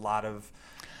us a lot of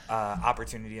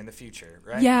opportunity in the future,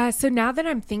 right? Yeah. So now that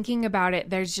I'm thinking about it,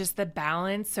 there's just the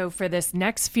balance. So for this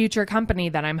next future company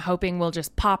that I'm hoping will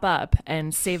just pop up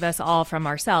and save us all from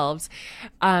ourselves,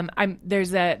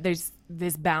 there's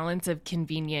this balance of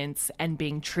convenience and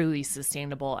being truly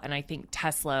sustainable, and I think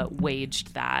Tesla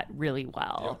waged that really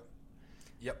well.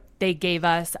 Yep. They gave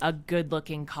us a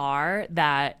good-looking car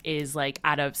that is like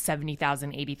out of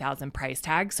 70,000, 80,000 price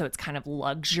tag. So it's kind of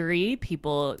luxury.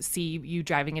 People see you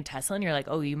driving a Tesla and you're like,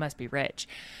 oh, you must be rich.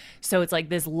 So it's like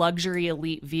this luxury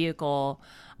elite vehicle,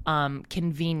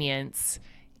 convenience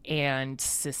and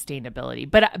sustainability.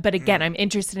 But again, I'm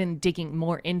interested in digging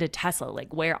more into Tesla.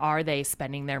 Like, where are they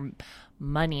spending their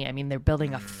money? I mean, they're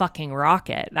building a fucking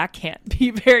rocket. That can't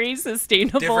be very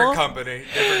sustainable. Different company.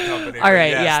 All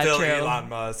right, Still true. Elon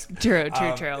Musk. True.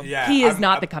 Yeah, he is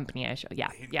not the company I show. Yeah.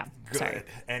 Good Sorry.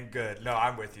 and good. No,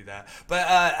 I'm with you that. But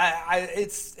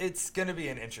it's going to be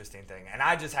an interesting thing. And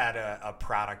I just had a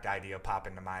product idea pop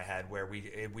into my head where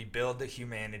we build the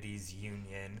Humanities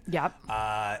Union. Yep.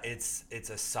 It's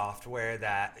a software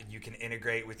that you can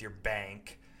integrate with your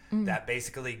bank that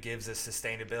basically gives a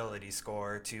sustainability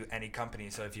score to any company.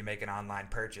 So if you make an online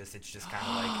purchase, it's just kind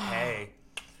of like, hey,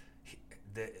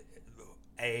 the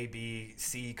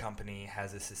ABC company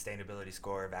has a sustainability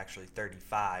score of actually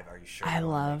 35. Are you sure? I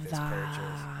love this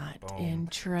that. Boom.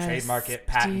 Interesting. Trademark it,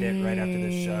 patent it right after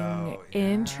the show. Yeah,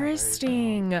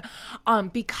 interesting.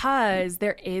 Because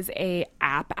there is a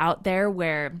app out there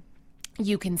where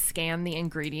you can scan the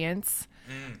ingredients.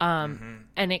 And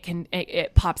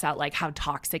it pops out like how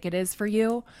toxic it is for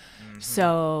you.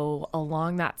 So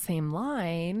along that same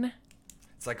line,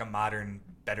 it's like a modern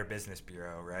Better Business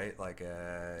Bureau, right? Like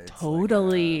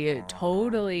totally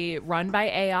run by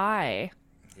AI.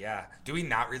 Yeah. Do we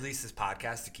not release this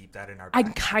podcast to keep that in our?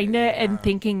 I'm kind of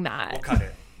thinking that. We'll cut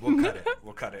it.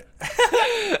 We'll cut it.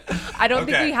 I don't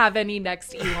think we have any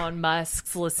next Elon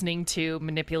Musks listening to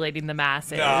manipulating the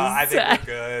masses. No, I think we're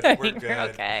good. We're good.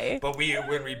 Okay. But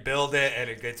when we build it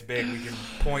and it gets big, we can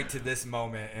point to this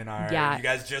moment in our. Yeah. You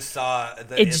guys just saw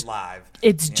it live.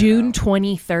 It's June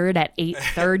 23rd at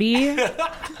 8:30.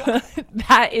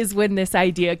 That is when this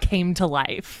idea came to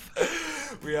life.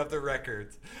 We have the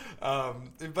records.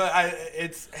 But I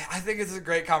think it's a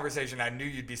great conversation. I knew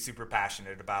you'd be super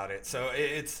passionate about it. So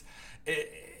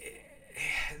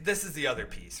this is the other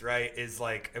piece, right? Is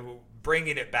like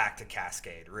bringing it back to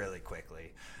Cascade really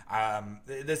quickly.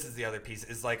 This is the other piece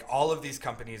is like all of these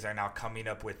companies are now coming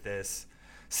up with this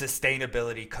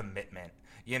sustainability commitment.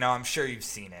 You know, I'm sure you've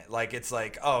seen it. Like, it's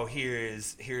like, oh,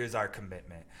 here's our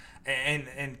commitment.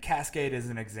 And Cascade is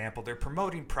an example. They're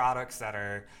promoting products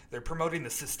they're promoting the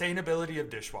sustainability of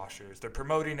dishwashers. They're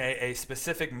promoting a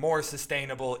specific, more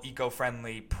sustainable,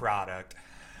 eco-friendly product.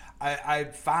 I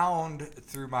found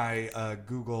through my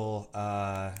Google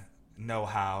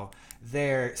know-how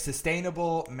their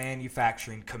sustainable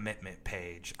manufacturing commitment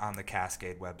page on the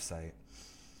Cascade website.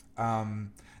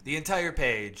 The entire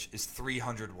page is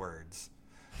 300 words,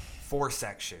 4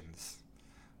 sections.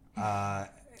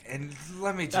 And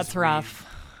let me just That's rough.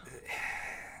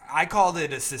 I called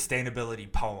it a sustainability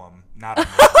poem, not a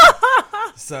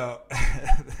So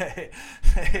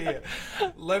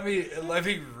let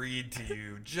me read to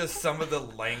you just some of the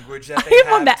language that they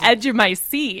I'm on the edge of my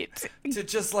seat to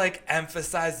just like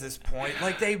emphasize this point.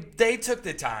 Like they took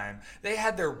the time. They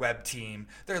had their web team.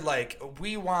 They're like,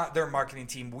 their marketing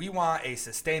team, we want a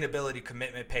sustainability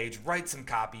commitment page, write some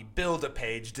copy, build a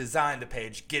page, design the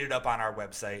page, get it up on our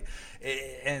website.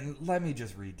 And let me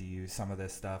just read to you some of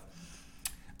this stuff.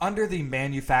 Under the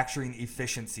manufacturing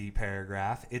efficiency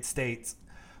paragraph, it states,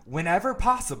 whenever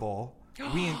possible,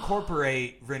 we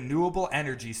incorporate renewable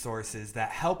energy sources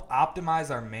that help optimize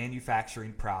our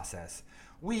manufacturing process.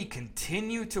 We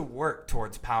continue to work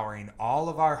towards powering all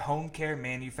of our home care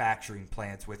manufacturing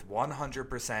plants with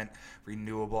 100%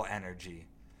 renewable energy.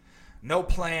 No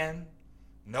plan,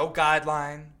 no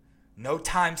guideline, no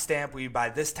timestamp. By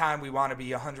this time, we want to be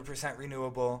 100%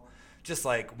 renewable. Just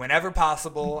like whenever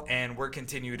possible, and we're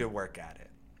continue to work at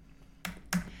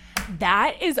it.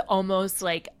 That is almost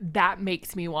like, that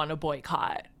makes me want to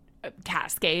boycott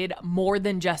Cascade more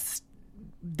than just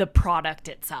the product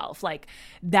itself. Like,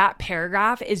 that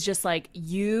paragraph is just like,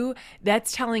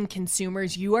 that's telling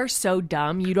consumers, you are so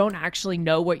dumb, you don't actually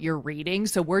know what you're reading,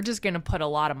 so we're just going to put a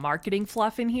lot of marketing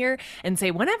fluff in here and say,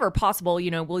 whenever possible,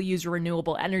 we'll use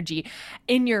renewable energy.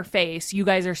 In your face, you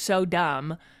guys are so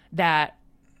dumb that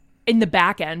in the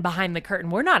back end, behind the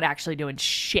curtain, we're not actually doing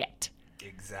shit.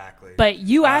 Exactly. But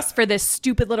you asked for this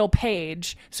stupid little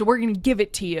page, so we're going to give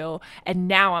it to you. And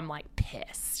now I'm like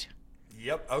pissed.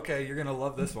 Yep. Okay, you're gonna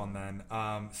love this one then.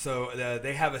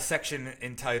 They have a section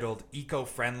entitled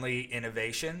 "Eco-Friendly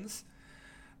Innovations."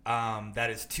 That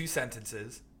is 2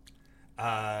 sentences,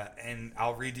 and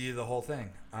I'll read you the whole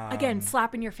thing. Again,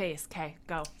 slap in your face. Okay,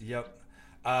 go. Yep.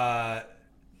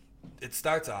 It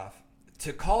starts off: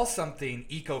 to call something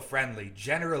eco-friendly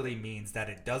generally means that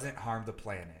it doesn't harm the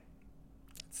planet.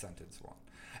 Sentence 1.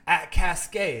 At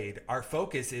Cascade, our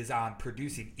focus is on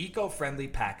producing eco-friendly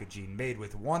packaging made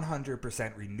with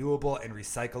 100% renewable and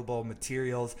recyclable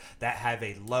materials that have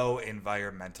a low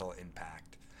environmental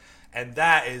impact. And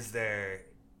that is their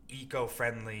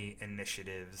eco-friendly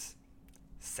initiatives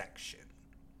section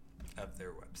of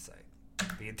their website.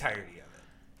 The entirety of it.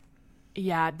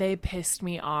 Yeah, they pissed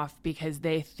me off because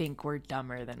they think we're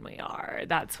dumber than we are.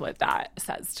 That's what that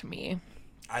says to me.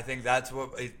 I think that's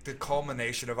what the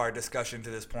culmination of our discussion to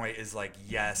this point is like,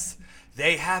 yes,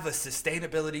 they have a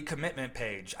sustainability commitment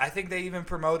page. I think they even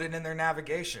promote it in their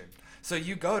navigation. So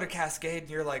you go to Cascade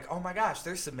and you're like, oh my gosh,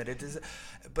 they're submitted to,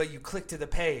 but you click to the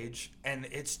page and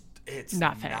it's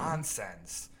Nothing.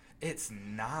 Nonsense. It's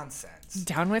nonsense.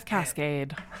 Down with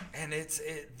Cascade. And this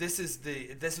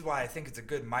is why I think it's a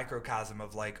good microcosm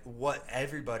of like what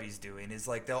everybody's doing is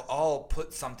like they'll all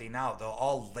put something out, they'll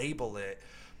all label it.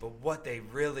 But what they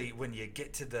really, when you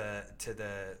get to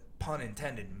the pun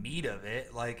intended meat of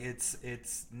it, like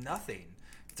it's nothing.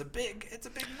 It's a big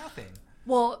nothing.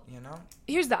 Well, you know.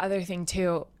 Here's the other thing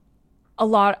too.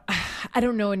 I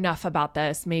don't know enough about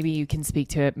this. Maybe you can speak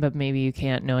to it, but maybe you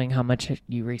can't, knowing how much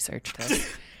you researched it.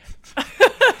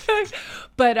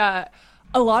 But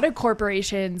a lot of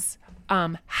corporations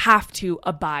have to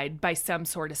abide by some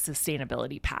sort of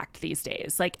sustainability pact these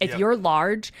days. Like if you're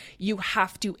large, you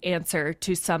have to answer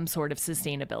to some sort of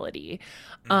sustainability.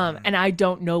 And I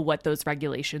don't know what those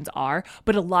regulations are,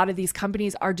 but a lot of these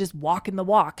companies are just walking the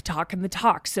walk, talking the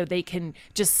talk so they can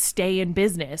just stay in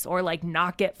business or like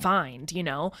not get fined, you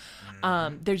know?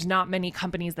 There's not many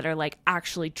companies that are like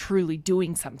actually truly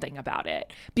doing something about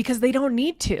it because they don't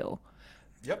need to.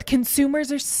 Yep.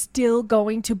 Consumers are still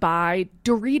going to buy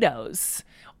Doritos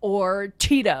or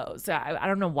Cheetos. I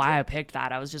don't know why I picked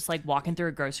that. I was just like walking through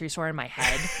a grocery store in my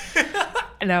head.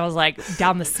 And I was like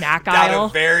down the snack aisle. Down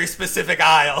a very specific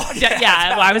aisle.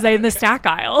 Yeah, why was I in the snack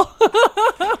aisle?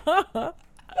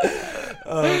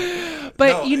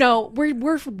 But you know,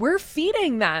 we're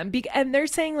feeding them, and they're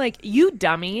saying like, you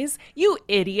dummies, you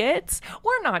idiots,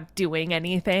 we're not doing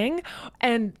anything.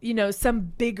 And you know, some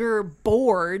bigger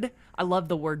board. I love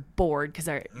the word board because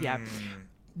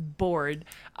board.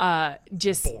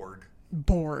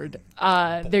 Board.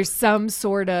 There's some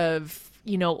sort of,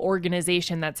 you know,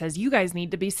 organization that says you guys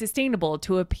need to be sustainable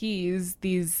to appease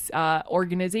these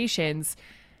organizations.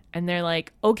 And they're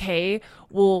like, okay,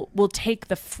 we'll take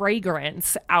the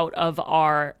fragrance out of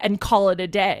and call it a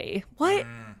day. What?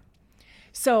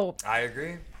 So I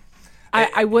agree.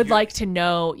 I would like to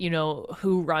know, you know,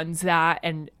 who runs that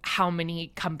and how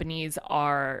many companies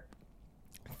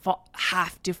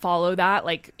have to follow that.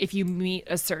 Like if you meet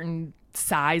a certain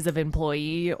size of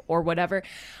employee or whatever.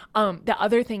 The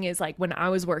other thing is like when I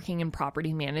was working in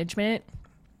property management,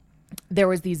 there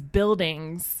was these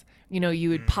buildings. You know, you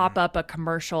would pop up a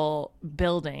commercial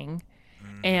building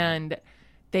and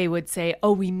they would say,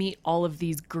 oh, we meet all of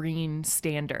these green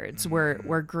standards.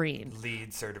 We're green.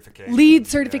 LEED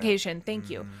certification. Yeah. Thank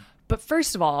you. But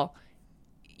first of all,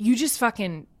 you just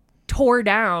fucking tore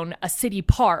down a city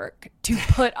park to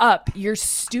put up your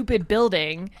stupid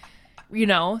building, you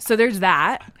know? So there's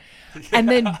that. And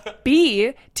then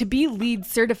B, to be LEED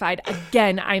certified,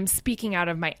 again, I'm speaking out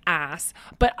of my ass,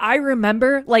 but I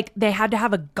remember like they had to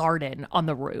have a garden on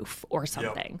the roof or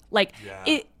something. Yep. Like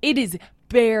it is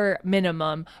bare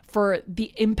minimum for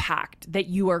the impact that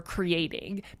you are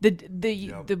creating,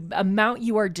 the amount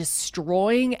you are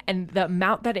destroying and the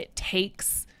amount that it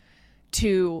takes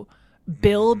to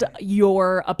build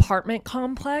your apartment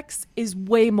complex is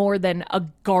way more than a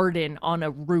garden on a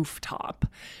rooftop.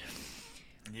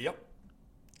 Yep.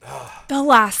 The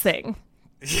last thing.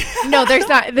 No, there's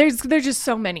not. There's just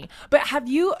so many. But have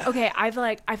you? Okay, I've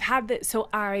had this. So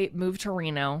I moved to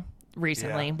Reno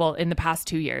recently. Well, in the past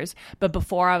 2 years. But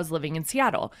before I was living in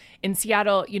Seattle. In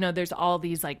Seattle, you know, there's all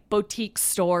these like boutique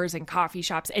stores and coffee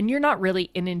shops, and you're not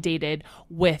really inundated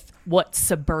with what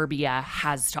suburbia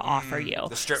has to offer you.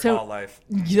 The strip mall life.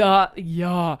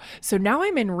 Yeah. So now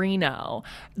I'm in Reno,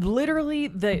 literally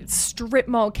the strip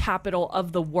mall capital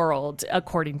of the world,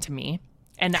 according to me.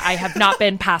 And I have not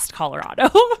been past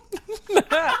Colorado.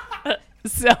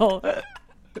 So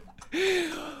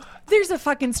there's a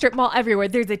fucking strip mall everywhere.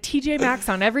 There's a TJ Maxx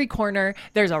on every corner.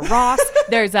 There's a Ross.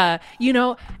 There's a, you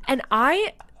know, and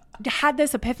had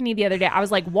this epiphany the other day. I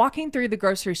was like walking through the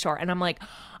grocery store and I'm like,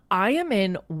 I am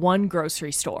in one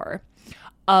grocery store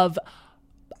of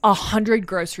 100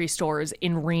 grocery stores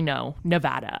in Reno,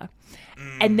 Nevada.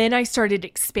 And then I started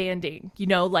expanding,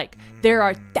 like there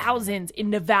are thousands in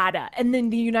Nevada and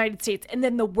then the United States and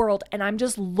then the world. And I'm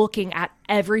just looking at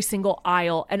every single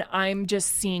aisle and I'm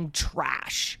just seeing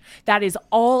trash. That is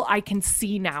all I can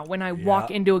see now when I walk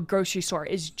into a grocery store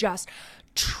is just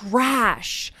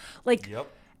trash. Like,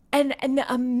 and the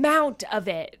amount of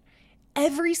it,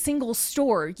 every single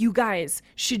store, you guys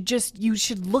you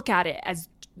should look at it as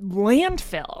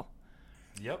landfill.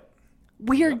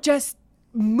 We are just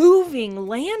moving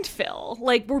landfill.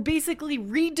 Like we're basically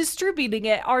redistributing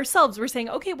it ourselves. We're saying,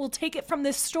 okay, we'll take it from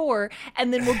this store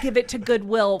and then we'll give it to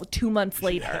Goodwill 2 months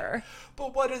later.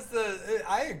 But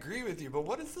I agree with you, but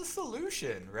what is the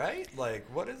solution, right? Like,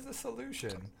 what is the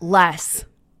solution? Less.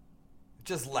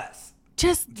 Just less.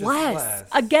 Just less.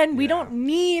 Again, we don't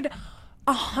need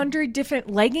 100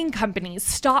 different legging companies.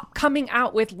 Stop coming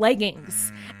out with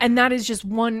leggings. And that is just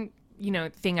one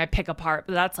thing I pick apart,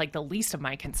 but that's like the least of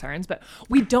my concerns. But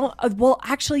we don't,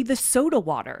 actually the soda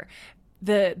water,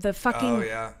 the fucking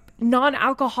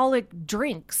non-alcoholic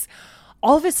drinks,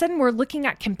 all of a sudden we're looking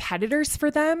at competitors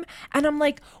for them. And I'm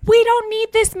like, we don't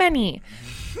need this many.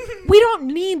 We don't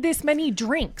need this many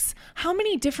drinks. How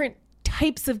many different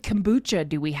types of kombucha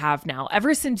do we have now?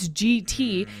 Ever since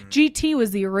GT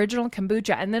was the original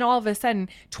kombucha, and then all of a sudden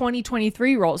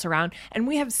 2023 rolls around and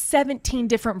we have 17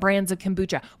 different brands of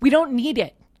kombucha. We don't need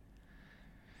it.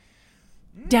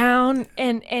 Down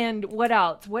and what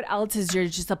else? What else is there?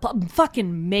 Just a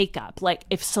fucking makeup. Like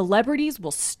if celebrities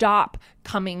will stop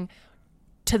coming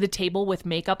to the table with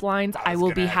makeup lines, I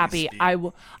will be happy. I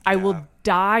will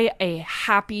die a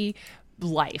happy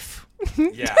life.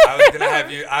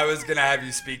 I was gonna have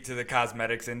you speak to the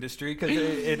cosmetics industry because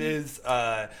it is.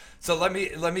 So let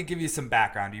me give you some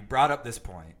background. You brought up this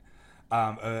point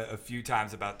a few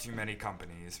times about too many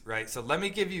companies, right? So let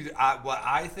me give you what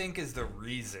I think is the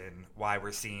reason why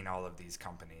we're seeing all of these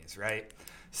companies, right?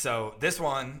 So this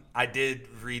one, I did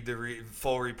read the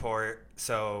full report,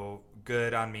 so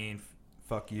good on me.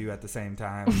 Fuck you at the same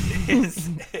time. is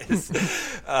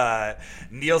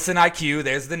Nielsen IQ,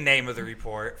 there's the name of the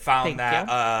report, found that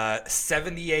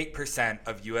 78%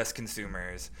 of U.S.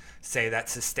 consumers say that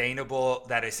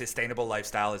a sustainable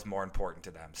lifestyle is more important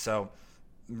to them. So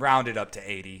round it up to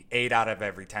 80. 8 out of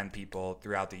every 10 people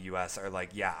throughout the U.S. are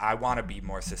like, yeah, I want to be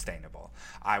more sustainable.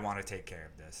 I want to take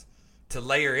care of this. To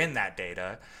layer in that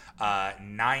data,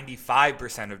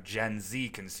 95% of Gen Z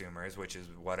consumers, which is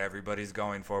what everybody's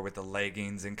going for with the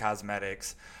leggings and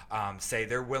cosmetics, say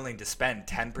they're willing to spend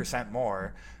 10%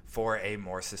 more for a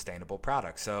more sustainable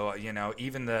product. So,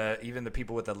 even the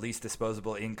people with the least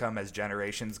disposable income as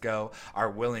generations go are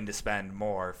willing to spend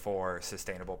more for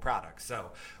sustainable products.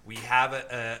 So we have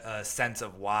a sense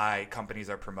of why companies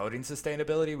are promoting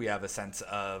sustainability. We have a sense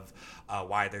of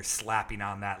why they're slapping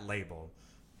on that label.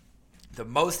 The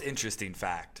most interesting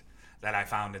fact that I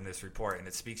found in this report, and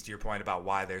it speaks to your point about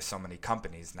why there's so many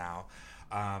companies now,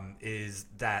 is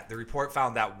that the report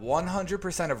found that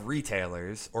 100% of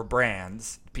retailers or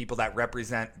brands, people that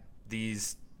represent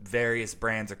these various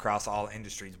brands across all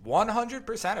industries,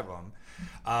 100% of them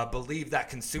believe that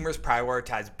consumers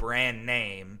prioritize brand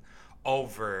name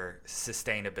over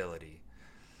sustainability.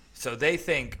 So they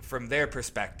think, from their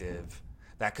perspective,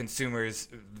 that consumers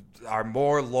are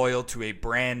more loyal to a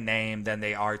brand name than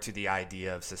they are to the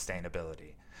idea of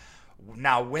sustainability.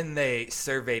 Now, when they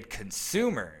surveyed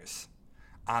consumers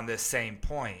on this same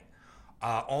point,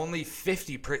 only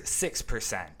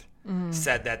 56%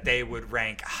 said that they would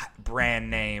rank brand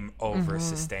name over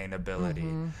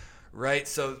sustainability, right?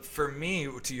 So for me,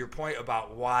 to your point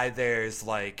about why there's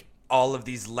like all of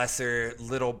these lesser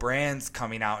little brands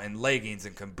coming out in leggings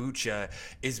and kombucha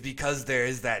is because there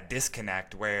is that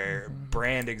disconnect where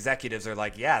brand executives are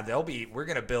like, yeah, we're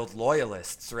going to build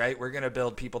loyalists, right? We're going to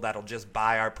build people that'll just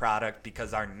buy our product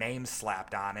because our name's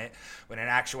slapped on it. When in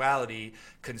actuality,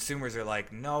 consumers are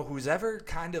like, no, who's ever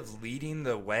kind of leading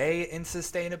the way in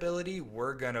sustainability,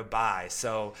 we're going to buy.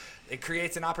 So it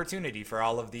creates an opportunity for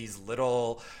all of these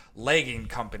little legging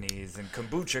companies and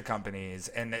kombucha companies,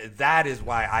 and that is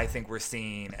why I think we're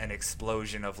seeing an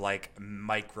explosion of like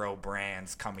micro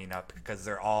brands coming up, because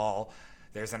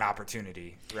there's an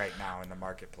opportunity right now in the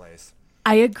marketplace.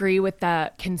 I agree with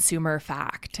the consumer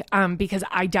fact, because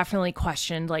I definitely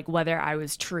questioned like whether I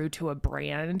was true to a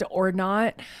brand or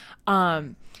not.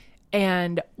 And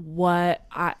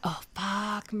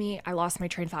fuck me, I lost my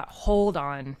train of thought. Hold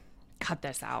on, cut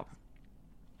this out.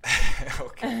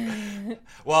 Okay.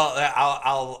 Well,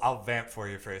 I'll vamp for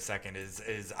you for a second.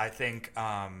 Is I think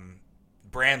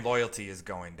brand loyalty is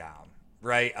going down.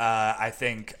 Right. I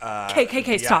think.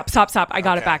 Okay. Stop. I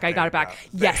got it back.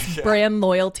 Yes. Brand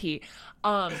loyalty.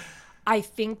 I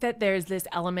think that there's this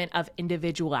element of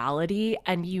individuality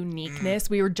and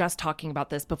uniqueness. We were just talking about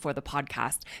this before the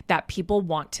podcast, that people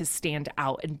want to stand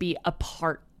out and be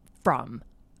apart from,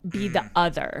 be the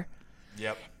other.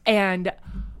 Yep. And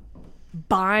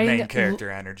buying main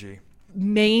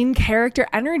character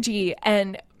energy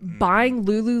and buying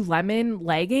Lululemon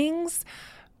leggings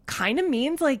kind of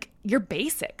means like you're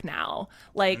basic now.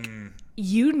 Like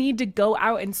you need to go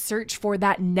out and search for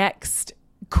that next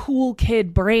cool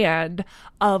kid brand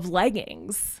of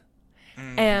leggings.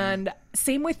 And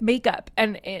same with makeup.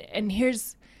 And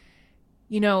here's,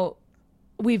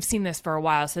 we've seen this for a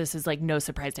while, so this is like no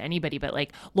surprise to anybody, but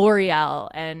like L'Oreal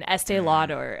and Estee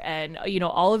Lauder and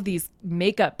all of these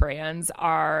makeup brands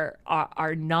are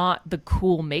not the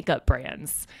cool makeup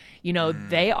brands.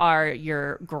 They are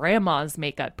your grandma's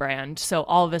makeup brand. So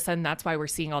all of a sudden, that's why we're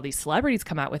seeing all these celebrities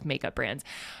come out with makeup brands.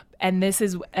 And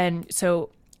so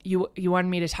you wanted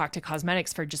me to talk to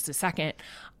cosmetics for just a second.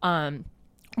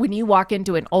 When you walk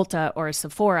into an Ulta or a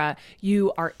Sephora,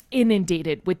 you are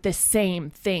inundated with the same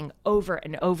thing over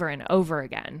and over and over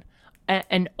again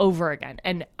and over again.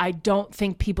 And I don't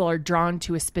think people are drawn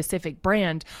to a specific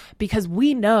brand because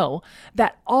we know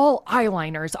that all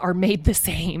eyeliners are made the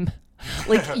same.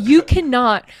 Like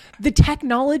the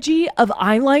technology of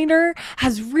eyeliner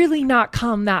has really not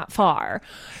come that far.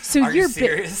 So Are you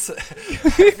serious?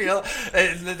 I feel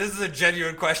this is a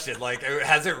genuine question. Like,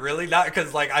 has it really not?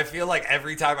 Because like, I feel like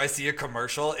every time I see a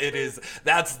commercial,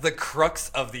 that's the crux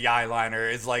of the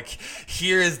eyeliner is like,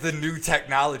 here is the new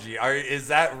technology. Is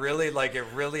that really like, it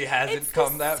really hasn't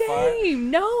come that far?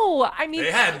 No, I mean,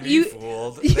 they had me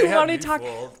fooled. You want to talk,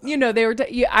 they were,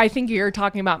 I think you're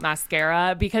talking about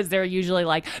mascara because they're usually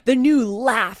like the new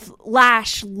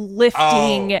lash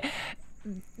lifting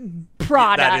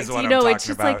product. That is what I'm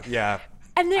talking about. Like, yeah.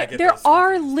 And there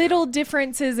are little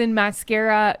differences in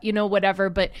mascara, whatever,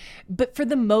 but for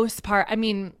the most part,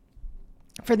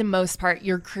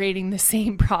 you're creating the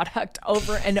same product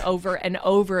over and over and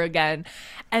over again.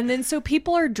 And then so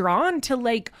people are drawn to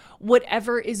like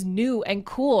whatever is new and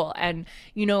cool and,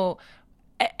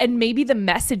 and maybe the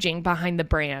messaging behind the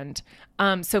brand.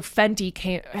 So Fenty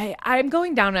came. Hey, I'm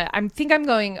going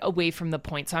away from the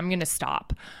point, so I'm going to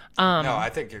stop. No, I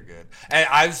think you're good. And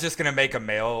I was just going to make a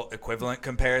male equivalent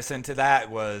comparison to that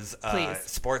was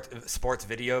sports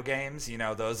video games.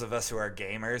 Those of us who are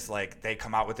gamers, like they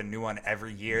come out with a new one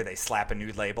every year. They slap a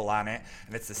new label on it,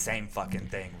 and it's the same fucking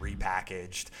thing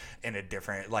repackaged in a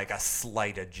different, like a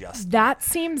slight adjustment. That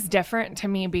seems different to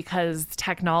me because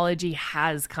technology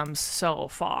has come so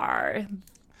far.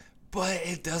 But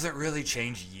it doesn't really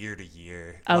change year to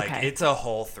year. Okay. Like, it's a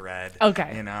whole thread.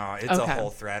 Okay. It's a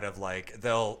whole thread of, like,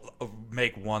 they'll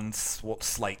make one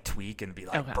slight tweak and be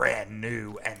like, brand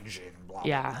new engine, blah,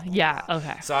 blah, blah, blah. Yeah,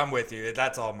 okay. So I'm with you.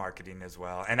 That's all marketing as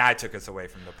well. And I took us away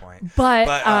from the point.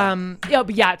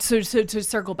 So to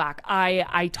circle back,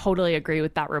 I totally agree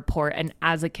with that report. And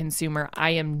as a consumer, I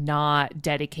am not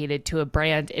dedicated to a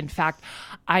brand. In fact,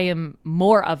 I am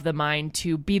more of the mind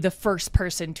to be the first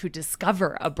person to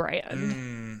discover a brand.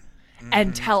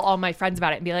 And tell all my friends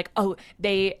about it and be like, oh,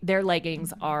 their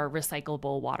leggings are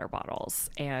recyclable water bottles.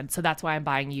 And so that's why I'm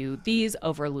buying you these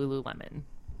over Lululemon.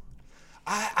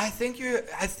 I think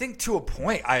to a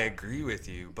point I agree with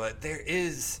you, but there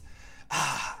is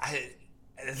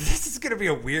this is going to be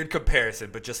a weird comparison,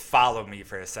 but just follow me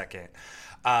for a second.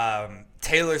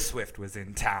 Taylor Swift was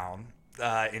in town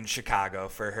in Chicago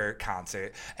for her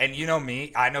concert. And you know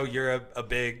me, I know you're a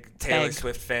big Taylor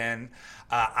Swift fan.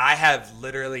 I have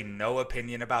literally no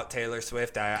opinion about Taylor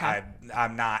Swift.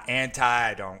 I'm not anti.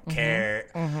 I don't care.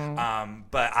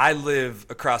 But I live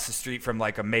across the street from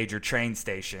like a major train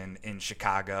station in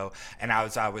Chicago, and I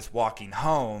was walking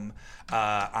home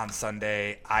on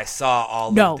Sunday. I saw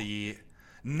all of the.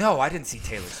 No, I didn't see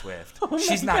Taylor Swift.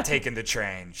 She's not taking the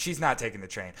train.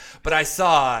 But I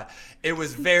saw it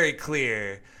was very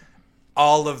clear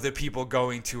all of the people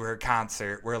going to her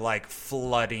concert were like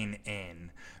flooding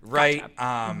in. Right.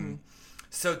 Gotcha.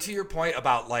 So to your point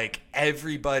about like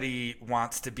everybody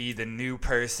wants to be the new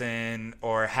person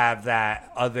or have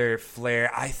that other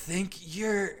flair, I think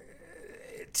you're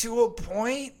to a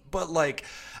point, but like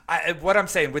what I'm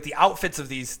saying with the outfits of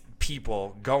these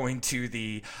people going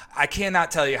to I cannot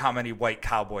tell you how many white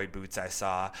cowboy boots I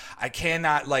saw. I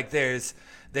cannot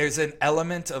there's an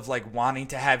element of like wanting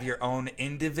to have your own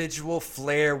individual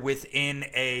flair within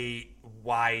a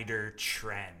wider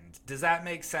trend. Does that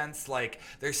make sense? Like,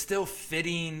 they're still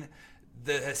fitting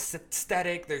the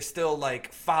aesthetic. They're still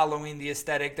like following the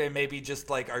aesthetic. They maybe just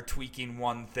like are tweaking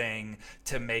one thing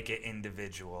to make it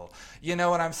individual. You know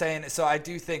what I'm saying? So I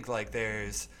do think like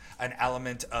there's an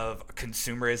element of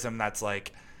consumerism that's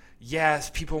like, yes,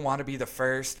 people want to be the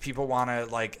first. People want to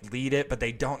like lead it, but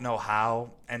they don't know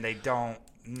how, and they don't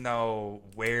know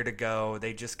where to go.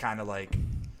 They just kind of like,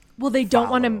 well, they don't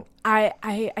want to.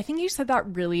 I think you said that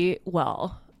really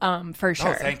well. For sure.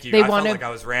 Oh, thank you. They I wanna, felt like I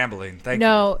was rambling. Thank you.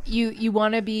 No, you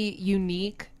want to be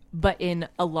unique, but in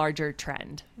a larger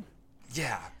trend.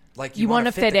 Yeah, like you want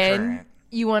to fit in. Current.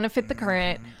 You want to fit the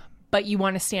current, but you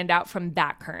want to stand out from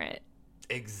that current.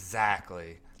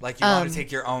 Exactly. Like you want to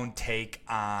take your own take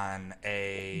on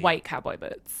a white cowboy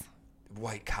boots.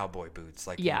 White cowboy boots,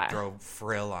 like yeah. you throw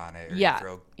frill on it, or yeah. you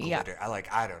throw glitter. Yeah.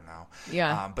 I don't know.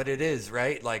 Yeah. But it is,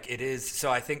 right? Like it is.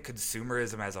 So I think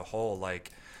consumerism as a whole,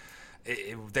 like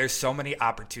there's so many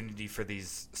opportunity for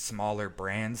these smaller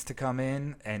brands to come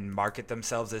in and market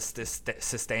themselves as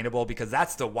sustainable, because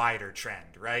that's the wider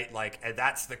trend, right? Like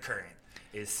that's the current.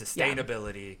 Is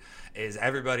sustainability, is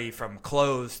everybody from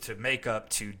clothes to makeup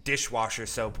to dishwasher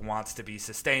soap wants to be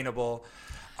sustainable,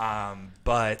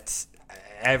 but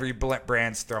every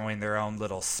brand's throwing their own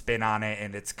little spin on it,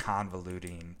 and it's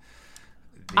convoluting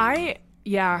the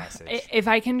message. If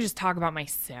I can just talk about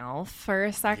myself for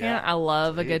a second, I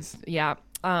love please.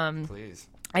 Please.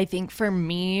 I think for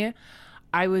me,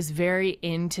 I was very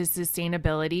into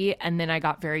sustainability, and then I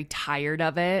got very tired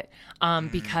of it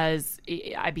because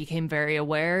I became very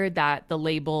aware that the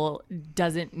label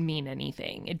doesn't mean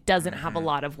anything. It doesn't have a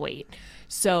lot of weight.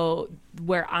 So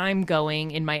where I'm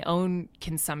going in my own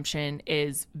consumption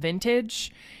is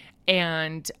vintage,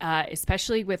 and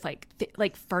especially with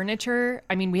like furniture.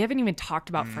 I mean, we haven't even talked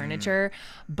about furniture,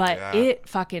 but it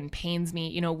fucking pains me.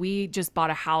 You know, we just bought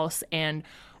a house, and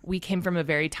we came from a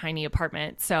very tiny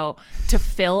apartment. So to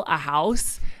fill a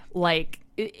house, like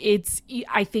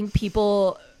I think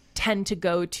people tend to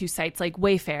go to sites like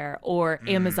Wayfair or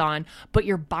Amazon, but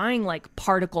you're buying like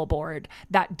particle board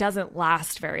that doesn't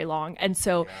last very long. And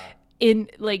so in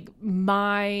like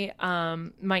my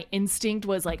instinct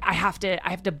was like, I have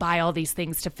to buy all these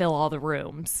things to fill all the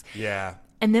rooms. Yeah.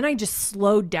 And then I just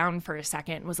slowed down for a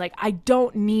second and was like, I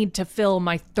don't need to fill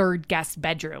my third guest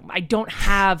bedroom. I don't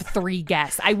have 3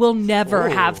 guests. I will never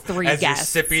have 3 as guests.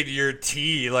 As you're sipping your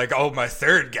tea, like, oh, my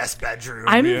third guest bedroom.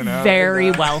 I'm very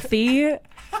wealthy,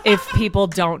 if people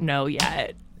don't know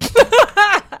yet.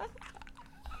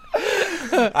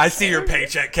 I see your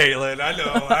paycheck, Kaitlin. I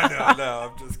know.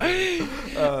 No, I'm just kidding.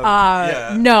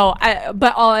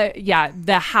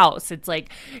 The house. It's like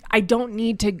I don't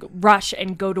need to rush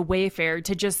and go to Wayfair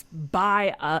to just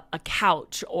buy a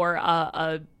couch or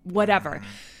a whatever.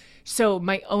 So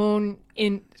my own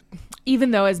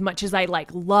even though as much as I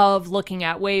like love looking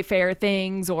at Wayfair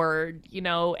things or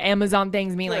Amazon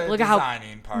things, look at how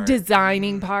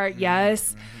designing part.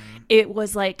 Yes, it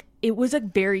was like. It was a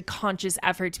very conscious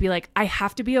effort to be like, I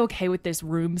have to be okay with this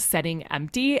room sitting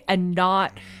empty and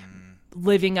not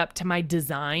living up to my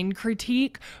design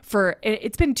critique.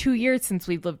 It's been 2 years since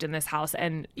we've lived in this house,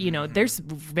 and there's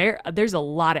a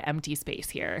lot of empty space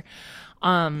here.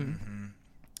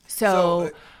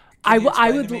 So I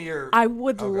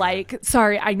would like,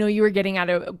 sorry, I know you were getting at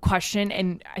a question,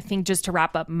 and I think just to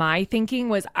wrap up my thinking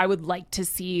was I would like to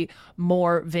see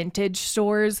more vintage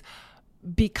stores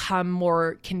become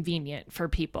more convenient for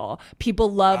people.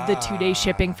 People love the 2-day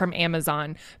shipping from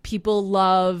Amazon. People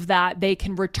love that they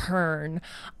can return.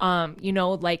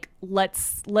 Let's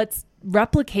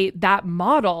replicate that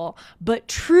model, but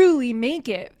truly make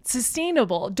it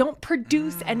sustainable. Don't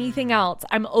produce anything else.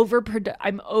 I'm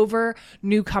over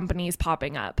new companies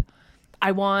popping up.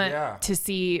 I want to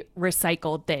see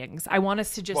recycled things. I want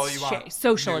us to just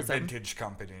socialism. New vintage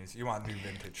companies. You want new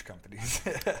vintage companies.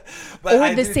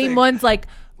 Or the same ones like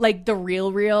the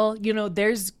Real.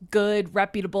 There's good,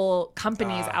 reputable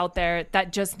companies out there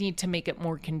that just need to make it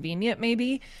more convenient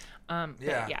maybe. Go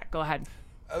ahead.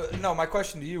 No, my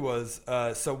question to you was,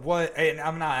 so what, and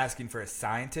I'm not asking for a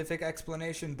scientific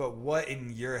explanation, but what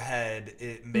in your head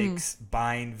it makes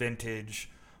buying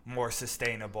vintage more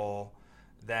sustainable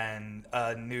than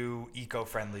a new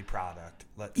eco-friendly product,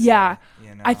 let's say,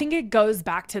 I think it goes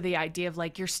back to the idea of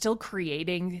like you're still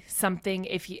creating something.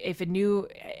 If a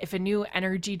new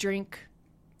energy drink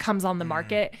comes on the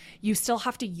market, you still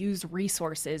have to use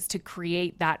resources to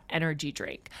create that energy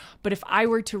drink. But if I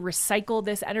were to recycle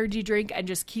this energy drink and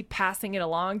just keep passing it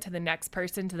along to the next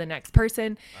person,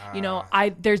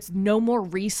 there's no more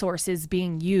resources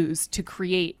being used to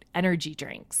create energy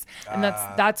drinks. And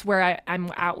that's where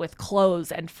I'm at with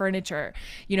clothes and furniture.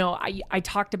 I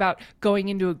talked about going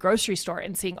into a grocery store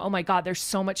and seeing, oh my God, there's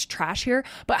so much trash here.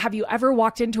 But have you ever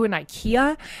walked into an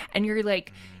IKEA and you're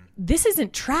like, this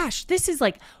isn't trash. This is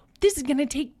going to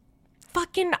take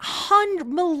fucking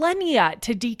millennia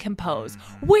to decompose.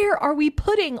 Where are we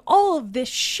putting all of this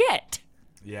shit?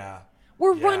 Yeah.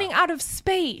 We're running out of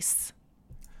space.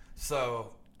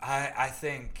 So I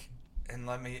think, and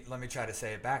let me try to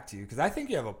say it back to you, because I think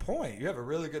you have a point. You have a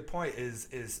really good point.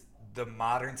 Is the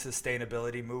modern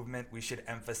sustainability movement, we should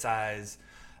emphasize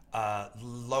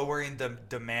lowering the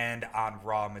demand on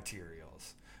raw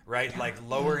materials, right? Like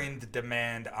lowering the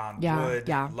demand on wood,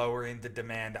 lowering the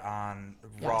demand on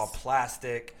raw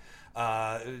plastic,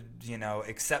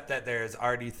 except that there's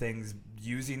already things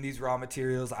using these raw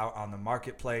materials out on the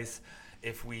marketplace.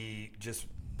 If we just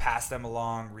pass them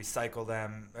along, recycle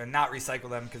them, or not recycle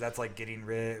them, because that's like getting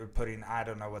rid or putting, I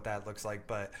don't know what that looks like,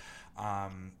 but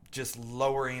just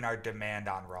lowering our demand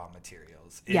on raw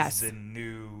materials is the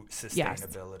new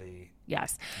sustainability.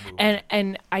 Yes.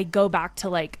 And I go back to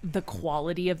like the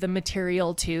quality of the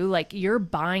material too. Like you're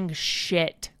buying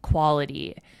shit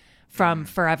quality from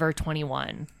Forever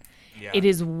 21. Yeah. It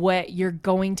is what you're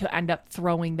going to end up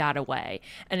throwing that away.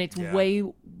 And it's way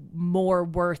more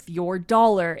worth your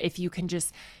dollar if you can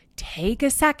just take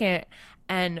a second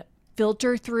and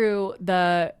filter through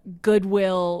the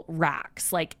Goodwill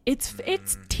racks. Like it's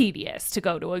tedious to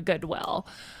go to a Goodwill.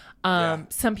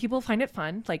 Some people find it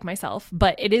fun, like myself,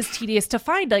 but it is tedious to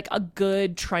find like a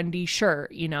good trendy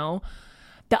shirt, The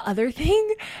other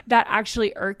thing that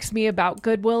actually irks me about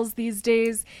Goodwills these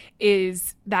days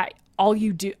is that all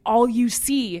you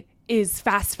see is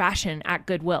fast fashion at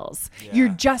Goodwills. Yeah. You're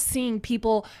just seeing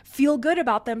people feel good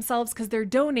about themselves because they're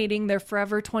donating their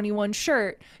Forever 21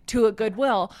 shirt to a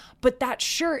Goodwill, but that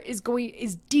shirt is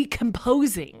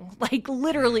decomposing, like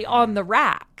literally on the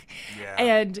rack. Yeah.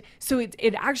 And so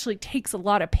it actually takes a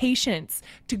lot of patience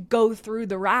to go through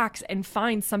the racks and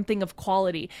find something of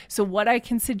quality. So what I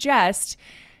can suggest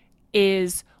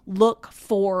is look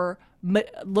for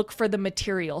the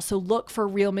material. So look for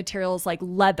real materials like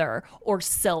leather or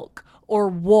silk or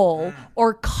wool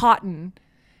or cotton.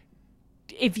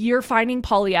 If you're finding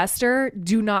polyester,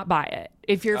 do not buy it.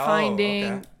 If you're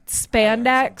finding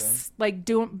spandex, like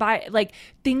don't buy like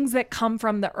things that come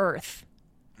from the earth.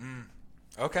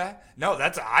 Okay. No,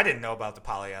 I didn't know about the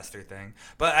polyester thing.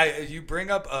 But you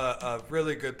bring up a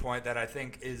really good point that I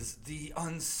think is the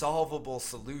unsolvable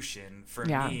solution for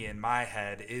me in my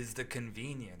head is the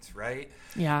convenience, right?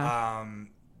 Yeah. I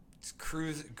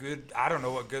don't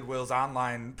know what Goodwill's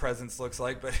online presence looks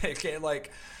like, but it can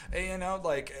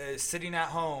sitting at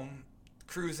home,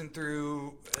 cruising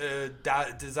through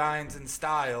designs and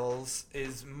styles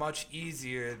is much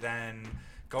easier than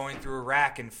going through a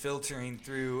rack and filtering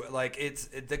through. Like it's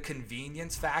the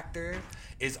convenience factor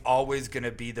is always going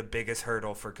to be the biggest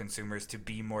hurdle for consumers to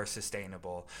be more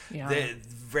sustainable.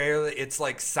 Rarely, it's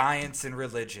like science and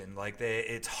religion. Like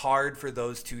it's hard for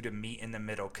those two to meet in the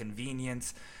middle.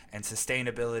 Convenience and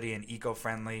sustainability and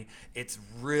eco-friendly. It's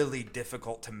really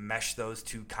difficult to mesh those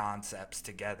two concepts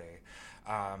together.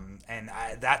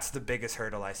 That's the biggest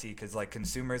hurdle I see, because like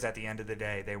consumers at the end of the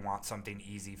day, they want something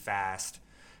easy, fast,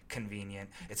 convenient.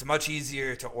 It's much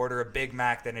easier to order a Big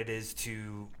Mac than it is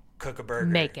to cook a burger.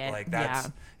 Make it. Like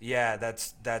that's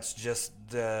just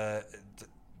the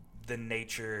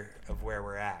nature of where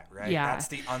we're at, right? Yeah. That's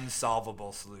the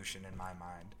unsolvable solution in my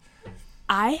mind.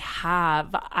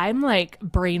 I'm like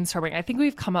brainstorming. I think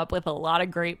we've come up with a lot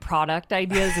of great product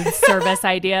ideas and service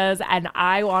ideas, and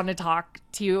I want to talk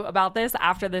to you about this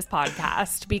after this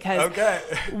podcast because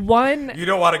you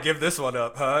don't want to give this one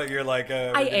up, huh? You're like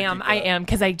I am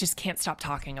because I just can't stop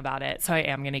talking about it, so I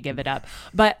am going to give it up.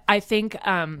 But I think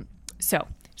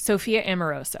Sophia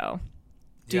Amoroso,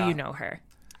 do you know her?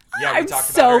 Yeah, I'm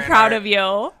so proud of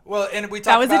you. Well, and we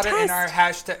talked about it in our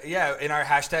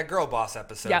hashtag Girl Boss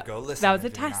episode. Yep. Go listen. That was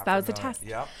a test.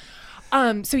 Yep.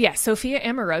 Sophia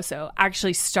Amoroso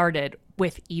actually started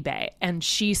with eBay, and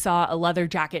she saw a leather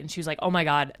jacket and she was like, oh my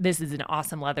God, this is an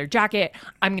awesome leather jacket.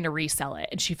 I'm going to resell it.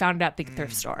 And she found it at the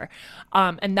thrift store.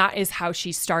 And that is how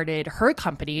she started her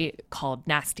company called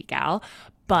Nasty Gal.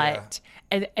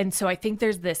 And so I think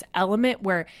there's this element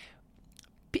where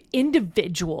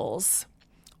individuals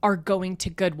are going to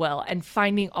Goodwill and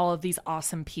finding all of these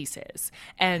awesome pieces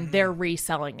and they're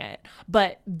reselling it.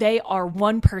 But they are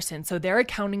one person. So they're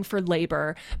accounting for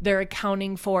labor. They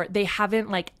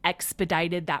haven't like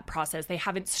expedited that process. They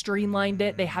haven't streamlined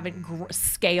it. They haven't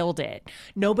scaled it.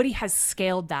 Nobody has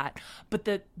scaled that. But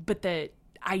the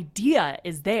idea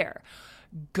is there.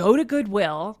 Go to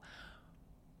Goodwill,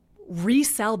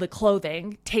 resell the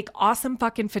clothing, take awesome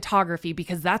fucking photography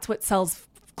because that's what sells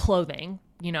clothing,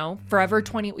 Forever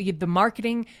 20, the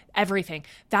marketing, everything.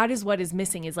 That is what is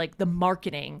missing, is like the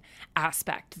marketing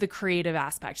aspect, the creative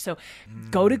aspect. So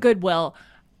go to Goodwill.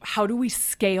 How do we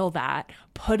scale that?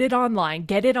 Put it online,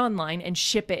 get it online and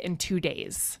ship it in 2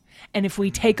 days. And if we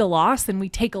take a loss, then we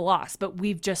take a loss, but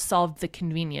we've just solved the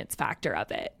convenience factor of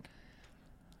it.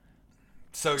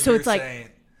 So it's you're like, saying,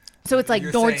 so it's like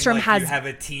Nordstrom has, you have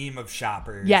a team of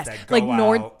shoppers yes, that go like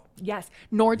out.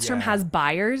 Nordstrom has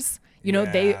buyers.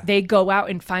 They go out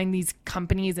and find these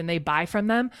companies and they buy from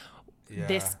them. Yeah.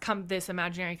 This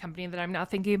imaginary company that I'm now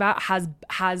thinking about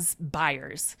has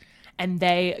buyers, and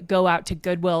they go out to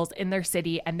Goodwills in their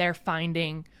city and they're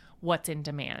finding what's in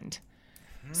demand.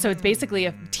 So it's basically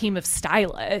a team of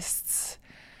stylists.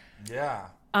 Yeah.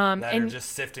 That are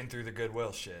just sifting through the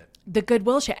Goodwill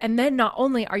shit. And then not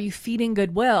only are you feeding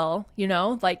Goodwill,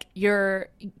 like you're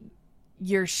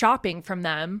shopping from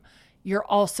them, you're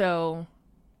also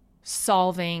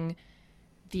solving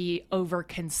the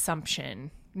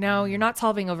overconsumption. No, you're not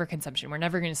solving overconsumption. We're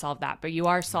never going to solve that, but you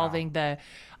are solving the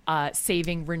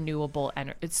saving renewable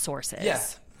sources. Yeah,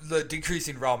 the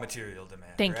decreasing raw material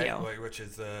demand. Thank right? you. Which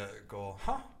is the goal.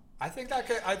 Huh? I think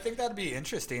that'd be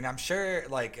interesting. I'm sure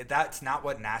like that's not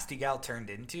what Nasty Gal turned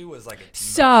into, was like a team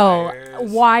so of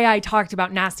buyers. Why I talked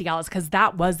about Nasty Gal is because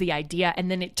that was the idea,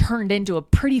 and then it turned into a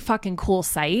pretty fucking cool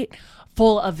site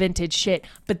full of vintage shit,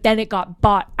 but then it got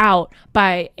bought out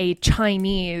by a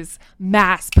Chinese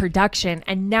mass production,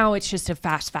 and now it's just a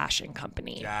fast fashion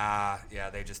company. Yeah,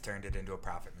 they just turned it into a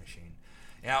profit machine.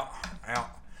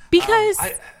 Because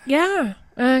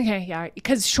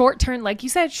because short-term, like you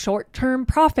said, short-term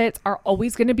profits are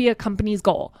always going to be a company's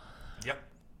goal. Yep.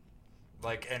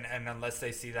 Like, and unless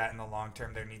they see that in the long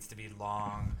term, there needs to be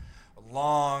long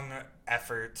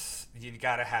efforts. You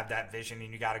got to have that vision,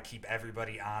 and you got to keep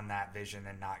everybody on that vision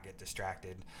and not get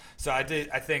distracted. So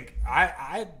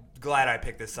I'm glad I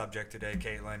picked this subject today,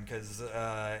 Kaitlin, because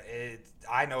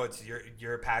I know it's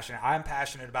you're passionate. I'm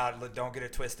passionate about it. Don't get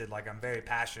it twisted. Like, I'm very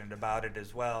passionate about it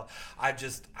as well.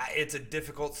 It's a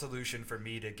difficult solution for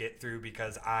me to get through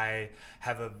because I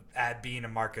have at being a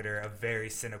marketer, a very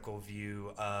cynical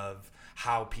view of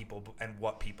how people and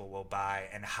what people will buy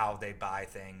and how they buy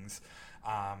things.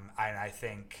 And I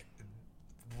think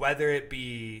whether it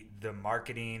be the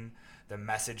marketing, the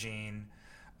messaging,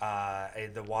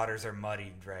 the waters are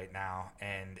muddied right now,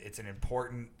 and it's an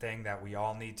important thing that we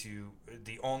all need to.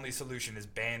 The only solution is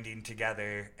banding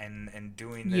together and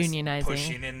doing this,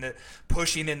 unionizing,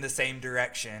 pushing in the same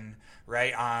direction,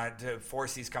 right? To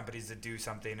force these companies to do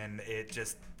something, and it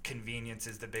just convenience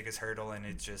is the biggest hurdle, and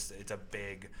it's a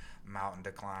big mountain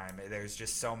to climb. There's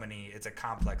just so many. It's a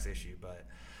complex issue, but.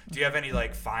 Do you have any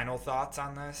final thoughts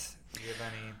on this? Do you have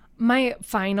any? My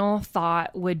final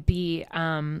thought would be,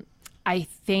 I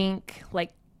think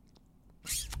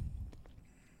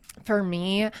for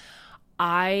me,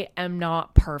 I am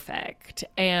not perfect,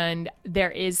 and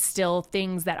there is still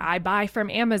things that I buy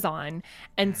from Amazon.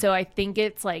 And so I think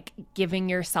it's like giving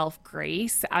yourself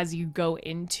grace as you go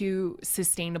into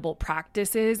sustainable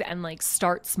practices and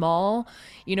start small.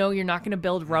 You're not going to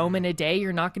build Rome in a day.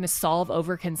 You're not going to solve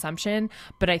overconsumption.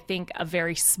 But I think a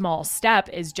very small step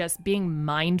is just being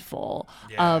mindful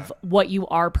of what you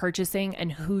are purchasing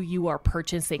and who you are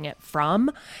purchasing it from,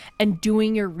 and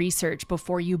doing your research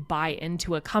before you buy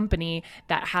into a company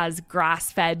that has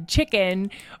grass-fed chicken,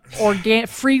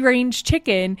 free-range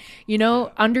chicken.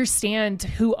 Understand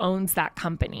who owns that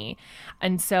company.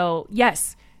 And so,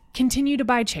 yes, continue to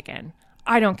buy chicken.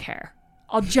 I don't care.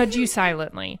 I'll judge you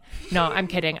silently. No, I'm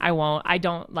kidding. I won't.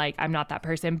 I'm not that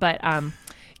person. But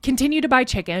continue to buy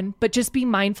chicken, but just be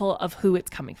mindful of who it's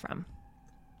coming from.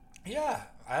 Yeah,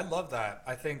 I love that.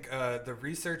 I think the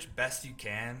research best you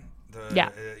can.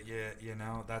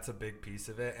 That's a big piece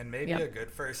of it. And maybe a good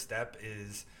first step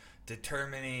is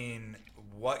determining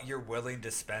what you're willing to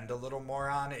spend a little more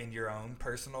on in your own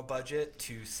personal budget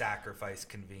to sacrifice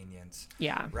convenience.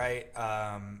 Yeah. Right?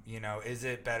 Is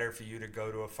it better for you to go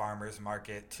to a farmer's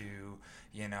market to,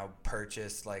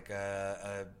 purchase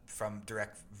from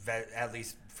direct, at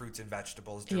least fruits and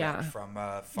vegetables direct from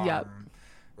a farm? Yep.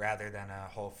 rather than a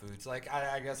Whole Foods. Like,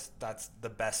 I guess that's the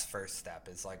best first step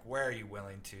is, like, where are you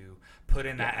willing to put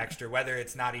in that extra, whether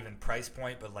it's not even price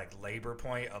point, but, like, labor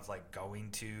point of, like, going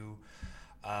to,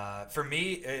 for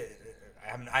me,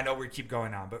 I know we keep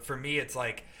going on, but for me, it's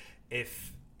like,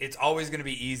 if it's always going to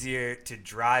be easier to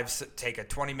take a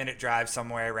 20-minute drive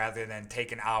somewhere rather than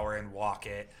take an hour and walk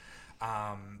it.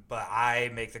 But I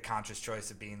make the conscious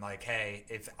choice of being like, hey,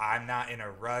 if I'm not in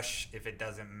a rush, if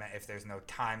there's no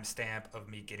time stamp of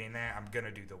me getting there, I'm going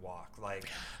to do the walk. Like,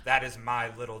 that is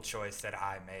my little choice that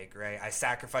I make, right? I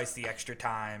sacrifice the extra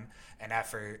time and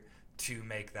effort to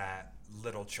make that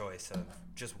little choice of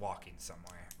just walking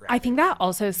somewhere. I think that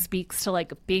also speaks to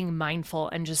like being mindful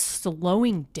and just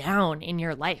slowing down in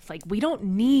your life. Like, we don't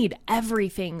need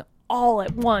everything all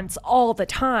at once, all the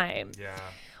time. Yeah.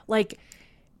 Like,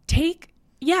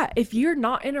 if you're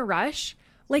not in a rush,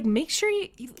 like, make sure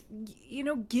you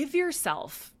know, give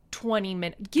yourself 20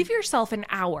 minutes, give yourself an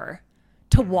hour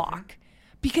to walk.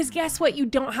 Because guess what? You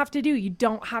don't have to do. You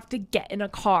don't have to get in a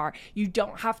car. You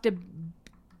don't have to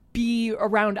be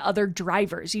around other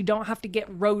drivers. You don't have to get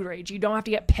road rage. You don't have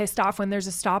to get pissed off when there's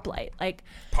a stoplight. Like,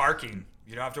 parking.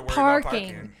 You don't have to worry about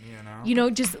parking. You know,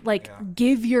 just like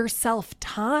give yourself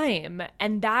time,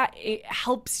 and that it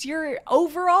helps your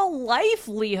overall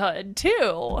livelihood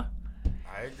too.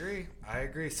 I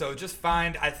agree. So just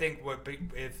find, I think,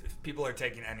 if people are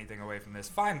taking anything away from this,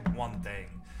 find one thing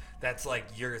that's like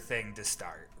your thing to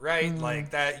start, right?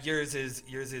 Like that yours is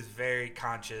very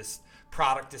conscious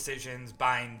product decisions,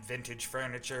 buying vintage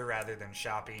furniture rather than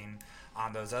shopping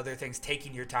on those other things,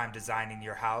 taking your time designing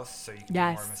your house so you can be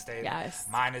more mistakes. Yes.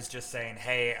 Mine is just saying,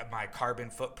 hey, my carbon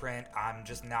footprint, I'm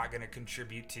just not going to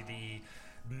contribute to the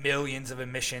millions of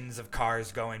emissions of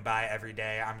cars going by every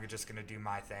day. I'm just going to do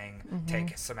my thing,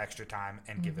 take some extra time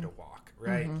and give it a walk,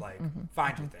 right?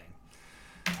 Find your thing.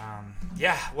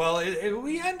 Well,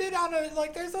 we ended on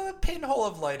there's a pinhole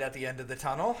of light at the end of the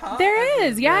tunnel, huh? There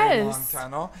is, yes. Long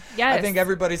tunnel. Yes. I think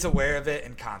everybody's aware of it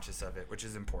and conscious of it, which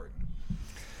is important.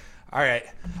 All right.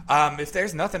 If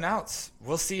there's nothing else,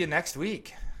 we'll see you next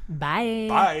week. Bye.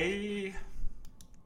 Bye.